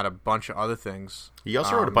 if not a bunch of other things. He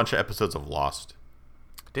also wrote a bunch of episodes of Lost.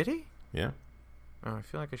 Did he? Yeah. Oh, I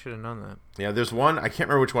feel like I should have known that. Yeah, there's one, I can't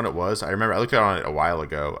remember which one it was. I remember I looked on it a while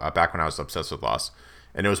ago, back when I was obsessed with Lost.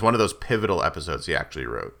 and it was one of those pivotal episodes he actually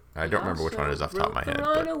wrote. I don't remember which one it is off the top of my head.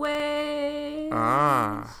 But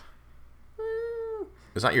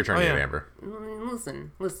it's not your turn yet, Amber.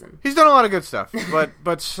 Listen. He's done a lot of good stuff,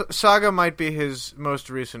 but Saga might be his most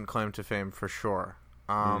recent claim to fame for sure.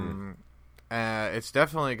 It's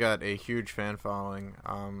definitely got a huge fan following,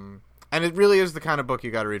 and it really is the kind of book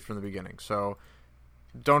you got to read from the beginning. So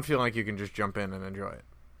don't feel like you can just jump in and enjoy it.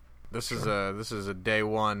 This is a day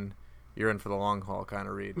one, you're in for the long haul kind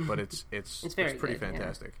of read, but it's pretty good,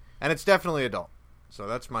 fantastic, and it's definitely adult. So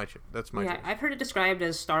that's my choice. I've heard it described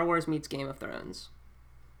as Star Wars meets Game of Thrones.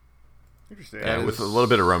 Interesting. Yeah, with a little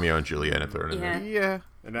bit of Romeo and Juliet thrown in there. Yeah.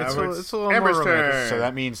 And now It's a little Amber's more romantic. turn. So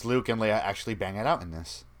that means Luke and Leia actually bang it out in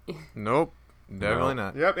this. Nope. Definitely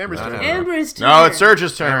not. Yep, Amber's Not turn. ever. Amber's turn. No, it's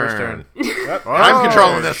Serge's turn. Amber's turn. Yep. I'm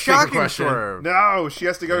controlling this secret Shocking question. swerve. No, she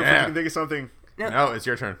has to go before Yeah. you can think of something. No, it's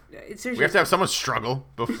your turn. It's We have to have someone struggle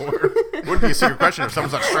before. Wouldn't be a secret question if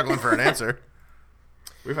someone's not struggling for an answer.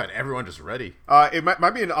 We've had everyone just ready. It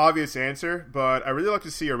might be an obvious answer, but I really like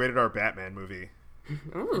to see a rated R Batman movie.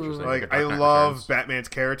 Ooh. Like, Dark I Knight love Returns. Batman's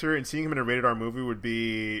character, and seeing him in a rated R movie would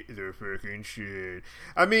be the freaking shit.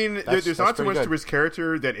 I mean, there's that's not so much pretty to good. his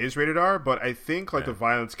character that is rated R, but I think the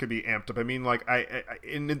violence could be amped up. I mean, like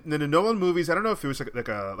in the Nolan movies, I don't know if it was like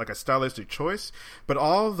a stylistic choice, but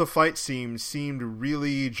all the fight scenes seemed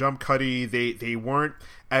really jump cutty. They weren't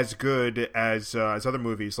as good as other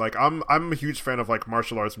movies. Like I'm a huge fan of like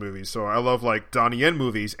martial arts movies, so I love like Donnie Yen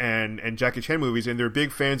movies and Jackie Chan movies, and they're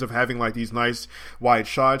big fans of having like these nice wide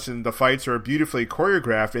shots, and the fights are beautifully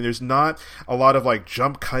choreographed, and there's not a lot of like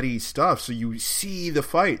jump cutty stuff, so you see the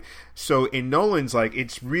fight. So in Nolan's, like,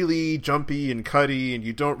 it's really jumpy and cutty, and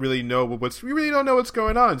you don't really know you really don't know what's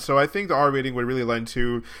going on. So I think the R rating would really lend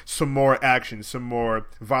to some more action, some more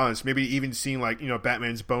violence. Maybe even seeing like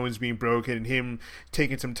Batman's bones being broken and him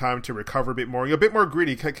taking some time to recover a bit more, a bit more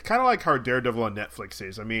gritty, kind of like how Daredevil on Netflix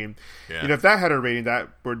is. I mean, if that had a rating, that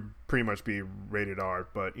would pretty much be rated R.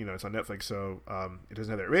 But it's on Netflix, so it doesn't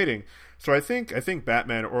have that rating. So I think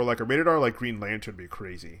Batman or like a rated R like Green Lantern would be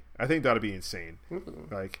crazy. I think that'd be insane.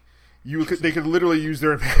 Like. They could literally use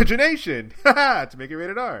their imagination to make it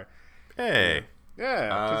rated R. Hey.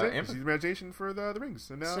 Yeah, Amber? use the imagination for the rings.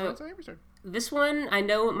 And now it's Amber's turn. This one, I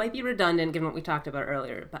know it might be redundant given what we talked about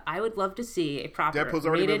earlier, but I would love to see a proper Deadpool's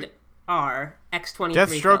already rated moving. R X-23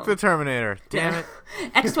 Deathstroke film. the Terminator. Damn it.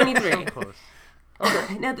 X-23.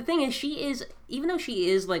 Now the thing is, even though she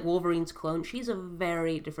is like Wolverine's clone, she's a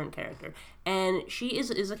very different character, and she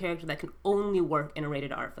is a character that can only work in a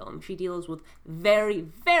rated R film. She deals with very,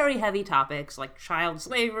 very heavy topics like child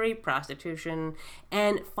slavery, prostitution,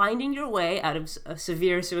 and finding your way out of a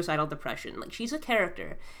severe suicidal depression. Like, she's a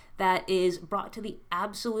character that is brought to the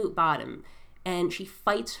absolute bottom, and she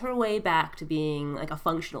fights her way back to being like a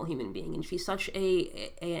functional human being, and she's such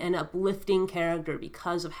an uplifting character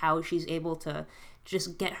because of how she's able to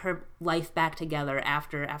just get her life back together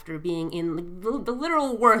after being in the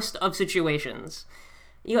literal worst of situations.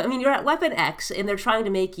 You're at Weapon X, and they're trying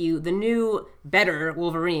to make you the new, better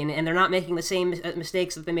Wolverine, and they're not making the same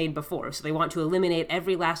mistakes that they made before. So they want to eliminate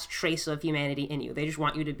every last trace of humanity in you. They just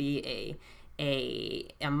want you to be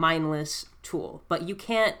a mindless tool. But you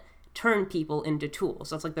can't turn people into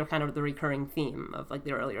tools. That's like they're kind of the recurring theme of like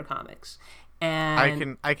the earlier comics.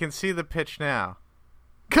 And I can see the pitch now.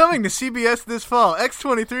 Coming to CBS this fall,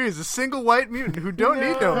 X-23 is a single white mutant who don't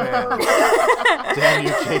need no man. Damn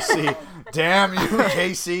you, Casey. Damn you,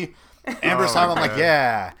 Casey. Amber's time, I'm like,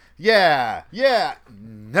 yeah.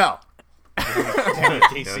 No. Damn it,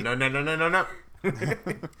 Casey. No.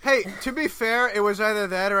 Hey, to be fair, it was either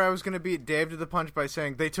that or I was going to beat Dave to the punch by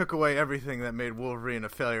saying they took away everything that made Wolverine a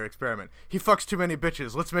failure experiment. He fucks too many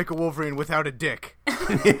bitches. Let's make a Wolverine without a dick.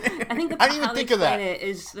 I think I didn't even how they think of that. explain it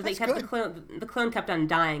is that they kept the clone kept on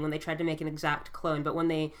dying when they tried to make an exact clone, but when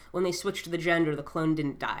they switched the gender, the clone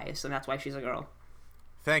didn't die, so that's why she's a girl.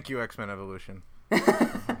 Thank you, X-Men Evolution.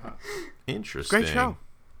 Interesting. Great show.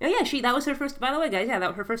 Oh yeah, that was her first. By the way, guys,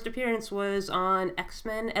 her first appearance was on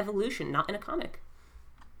X-Men Evolution, not in a comic.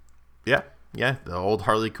 Yeah, the old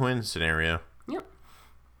Harley Quinn scenario. Yep.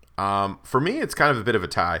 For me, it's kind of a bit of a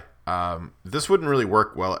tie. This wouldn't really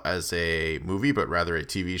work well as a movie, but rather a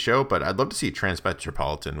TV show. But I'd love to see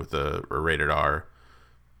Transmetropolitan with a rated R,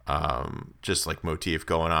 just like motif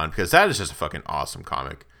going on, because that is just a fucking awesome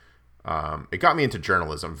comic. It got me into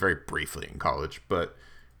journalism very briefly in college, but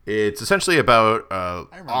it's essentially about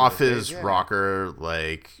office rocker,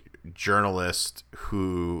 like, journalist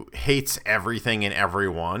who hates everything and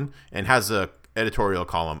everyone and has a editorial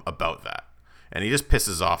column about that. And he just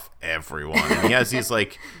pisses off everyone. And he has these,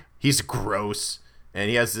 like, he's gross and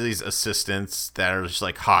he has these assistants that are just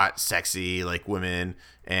like hot, sexy, like women,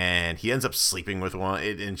 and he ends up sleeping with one,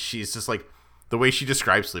 and she's just like, the way she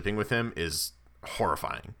describes sleeping with him is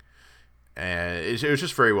horrifying, and it was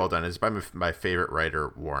just very well done. It's by my favorite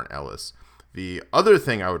writer, Warren Ellis. The other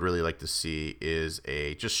thing I would really like to see is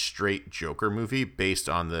a just straight Joker movie based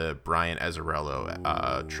on the Brian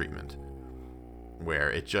Azzarello treatment, where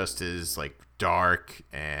it just is like dark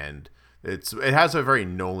and it has a very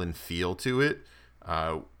Nolan feel to it,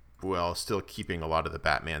 while still keeping a lot of the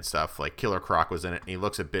Batman stuff. Like Killer Croc was in it, and he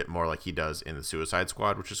looks a bit more like he does in the Suicide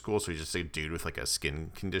Squad, which is cool. So he's just a dude with like a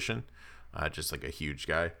skin condition, just like a huge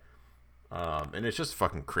guy, and it's just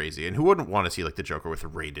fucking crazy. And who wouldn't want to see like the Joker with a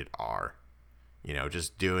rated R? You know,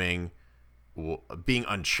 just being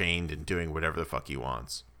unchained and doing whatever the fuck he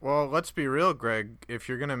wants. Well, let's be real, Greg. If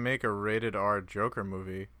you're gonna make a rated R Joker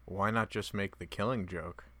movie, why not just make The Killing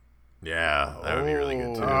Joke? Yeah, that would be really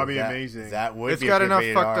good too. That'd be amazing. That would It's be got a good enough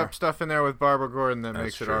rated fucked R. up stuff in there with Barbara Gordon that That's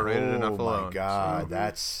makes it true. R-rated enough Oh alone. my god,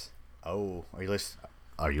 that's... Oh, are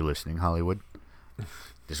you listening, Hollywood?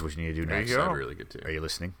 This is what you need to do There next. you go. That'd be really good too. Are you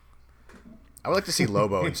listening? I would like to see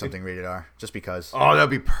Lobo in something rated R, just because. Oh, that'd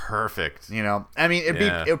be perfect. You know, I mean,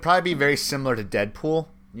 it would probably be very similar to Deadpool.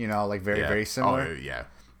 You know, like very similar. Oh, yeah.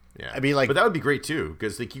 Yeah. I'd be like, but that would be great too,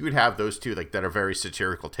 because like you could have those two like that are very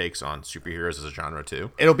satirical takes on superheroes as a genre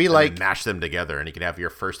too. It'll be and like then mash them together, and you could have your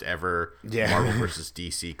first ever Marvel versus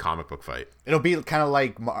DC comic book fight. it'll be kind of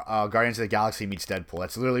like Guardians of the Galaxy meets Deadpool.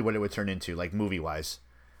 That's literally what it would turn into, like movie wise.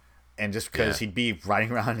 And just because he'd be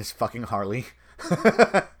riding around his fucking Harley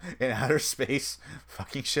in outer space,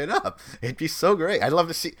 fucking shit up. It'd be so great. I'd love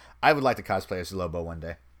to see. I would like to cosplay as Lobo one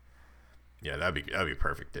day. Yeah, that'd be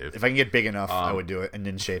perfect, Dave. If I can get big enough, I would do it and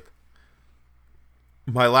in shape.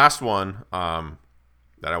 My last one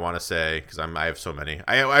that I want to say, because I have so many.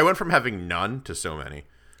 I went from having none to so many.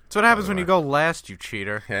 That's what happens when you go last, you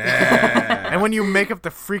cheater. And when you make up the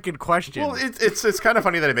freaking question. Well, it's kind of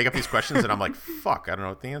funny that I make up these questions and I'm like, fuck, I don't know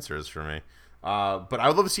what the answer is for me. But I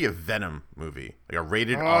would love to see a Venom movie, like a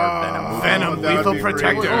rated R Venom movie. Venom, that would Lethal be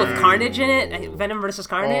Protector. great. Oh, with Carnage in it? Venom versus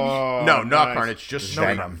Carnage? Oh, No, not nice. Carnage, just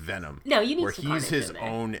straight up Venom. Venom. No, you need where some he's Carnage his in there.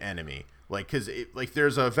 own enemy. Like, because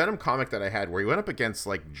there's a Venom comic that I had where he went up against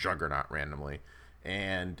like Juggernaut randomly,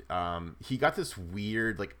 and he got this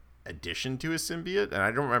weird like addition to his symbiote, and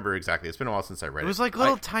I don't remember exactly. It's been a while since I read it. It was like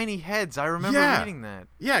little tiny heads. I remember reading that.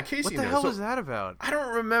 Yeah, Casey. What the hell was that about? I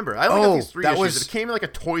don't remember. I only got these 3 that issues. was- It came in like a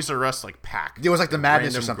Toys R Us like pack. It was like the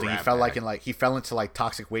madness or Random something. He grab fell bag. he fell into like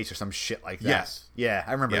toxic waste or some shit like that. Yes. Yeah,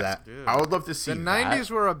 I remember Yes. that. I would love to see The that. 90s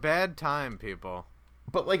were a bad time, people.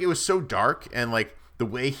 But like it was so dark, and like the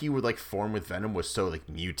way he would like form with Venom was so like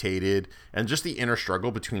mutated, and just the inner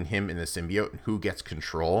struggle between him and the symbiote and who gets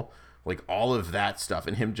control, like all of that stuff,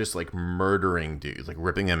 and him just like murdering dudes, like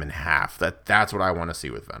ripping them in half. That's what I want to see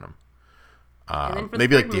with Venom. And then for the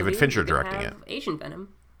Maybe third like David movie, Fincher you could directing have Asian Venom.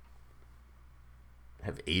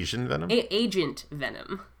 Have Asian Venom? Agent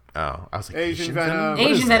Venom. Oh, I was like Asian Venom. What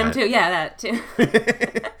Asian is Venom that? too. Yeah, that too.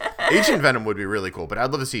 Asian Venom would be really cool, but I'd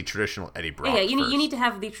love to see traditional Eddie Brock. Yeah, you first. need to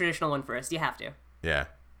have the traditional one first. You have to. Yeah.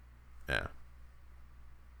 Yeah.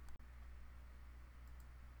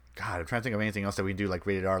 God, I'm trying to think of anything else that we do like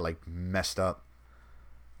rated R, like messed up.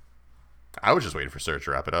 I was just waiting for Serge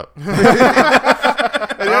to wrap it up. And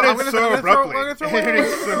then I'm it's gonna- so I'm gonna throw- abruptly. I'm gonna throw And one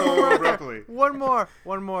it's so abruptly.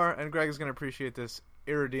 One more, and Greg is going to appreciate this.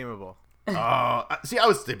 Irredeemable. See, I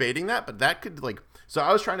was debating that, but that could like. So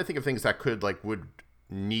I was trying to think of things that could like would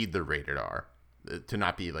need the rated R to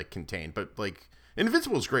not be like contained. But like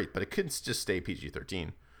Invincible is great, but it could just stay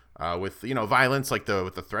PG-13 with violence like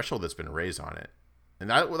with the threshold that's been raised on it. And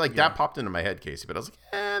that that popped into my head, Casey. But I was like,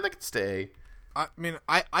 that could stay. I mean,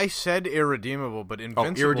 I said irredeemable, but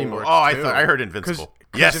Invincible. Irredeemable. works Oh, too. I heard Invincible.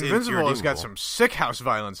 Yes, Yes, Invincible has got Irredeemable. some sick house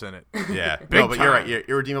violence in it. Yeah, Big no, but you're right. time. Yeah,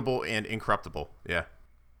 Irredeemable and Incorruptible. Yeah,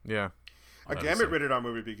 Yeah. A Gambit rated R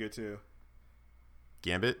movie would be good too.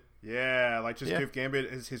 Gambit. Yeah, like just Yeah. give Gambit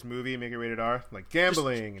his movie, make it rated R, like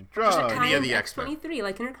gambling and Just drugs. a tie in the X-Men. X-23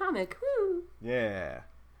 like in her comic. Woo. Yeah,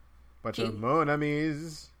 bunch Hey. of mon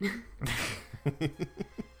amis.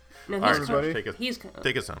 No, All right, he's everybody.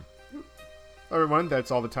 take us home. Everyone,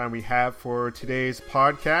 that's all the time we have for today's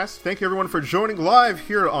podcast. Thank you everyone for joining live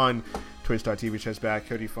here on Twitch.tv/back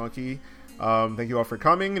Cody Funky. Thank you all for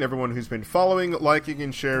coming, and everyone who's been following, liking,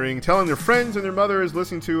 and sharing, telling their friends and their mothers,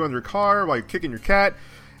 listening to on their car while you're kicking your cat,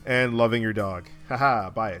 and loving your dog. Haha,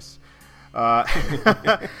 bias.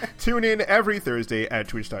 Tune in every Thursday at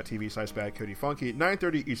twitch.tv/BadCodyFunky,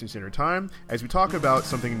 9:30 Eastern Standard Time, as we talk about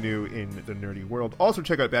something new in the nerdy world. Also,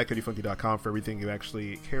 check out BadCodyFunky.com for everything you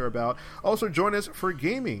actually care about. Also, join us for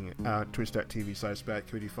gaming at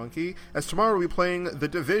twitch.tv/BadCodyFunky, as tomorrow we'll be playing The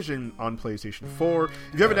Division on PlayStation 4. If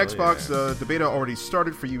you have an Xbox, the beta already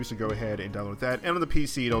started for you, so go ahead and download that. And on the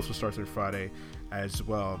PC, it also starts on Friday as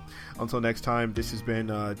well. Until next time, this has been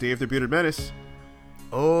Dave the Bearded Menace.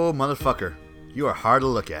 Oh, motherfucker. You are hard to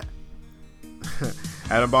look at.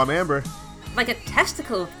 Adam Bomb Amber. Like a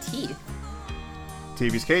testicle of teeth.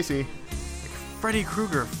 TV's Casey. Freddy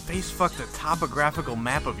Krueger face-fucked a topographical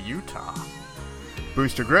map of Utah.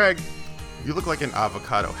 Booster Greg. You look like an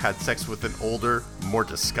avocado had sex with an older, more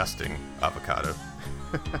disgusting avocado.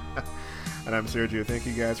 And I'm Sergio. Thank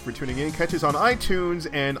you guys for tuning in. Catch us on iTunes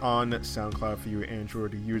and on SoundCloud for you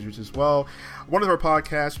Android users as well. One of our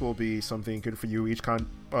podcasts will be something good for you. Each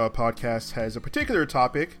podcast has a particular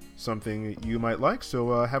topic, something you might like.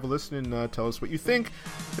 So have a listen and tell us what you think.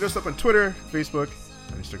 Hit us up on Twitter, Facebook,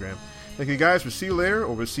 and Instagram. Thank you guys. We'll see you later,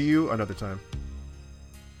 or we'll see you another time.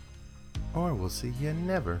 Or we'll see you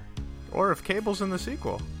never. Or if Cable's in the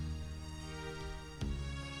sequel.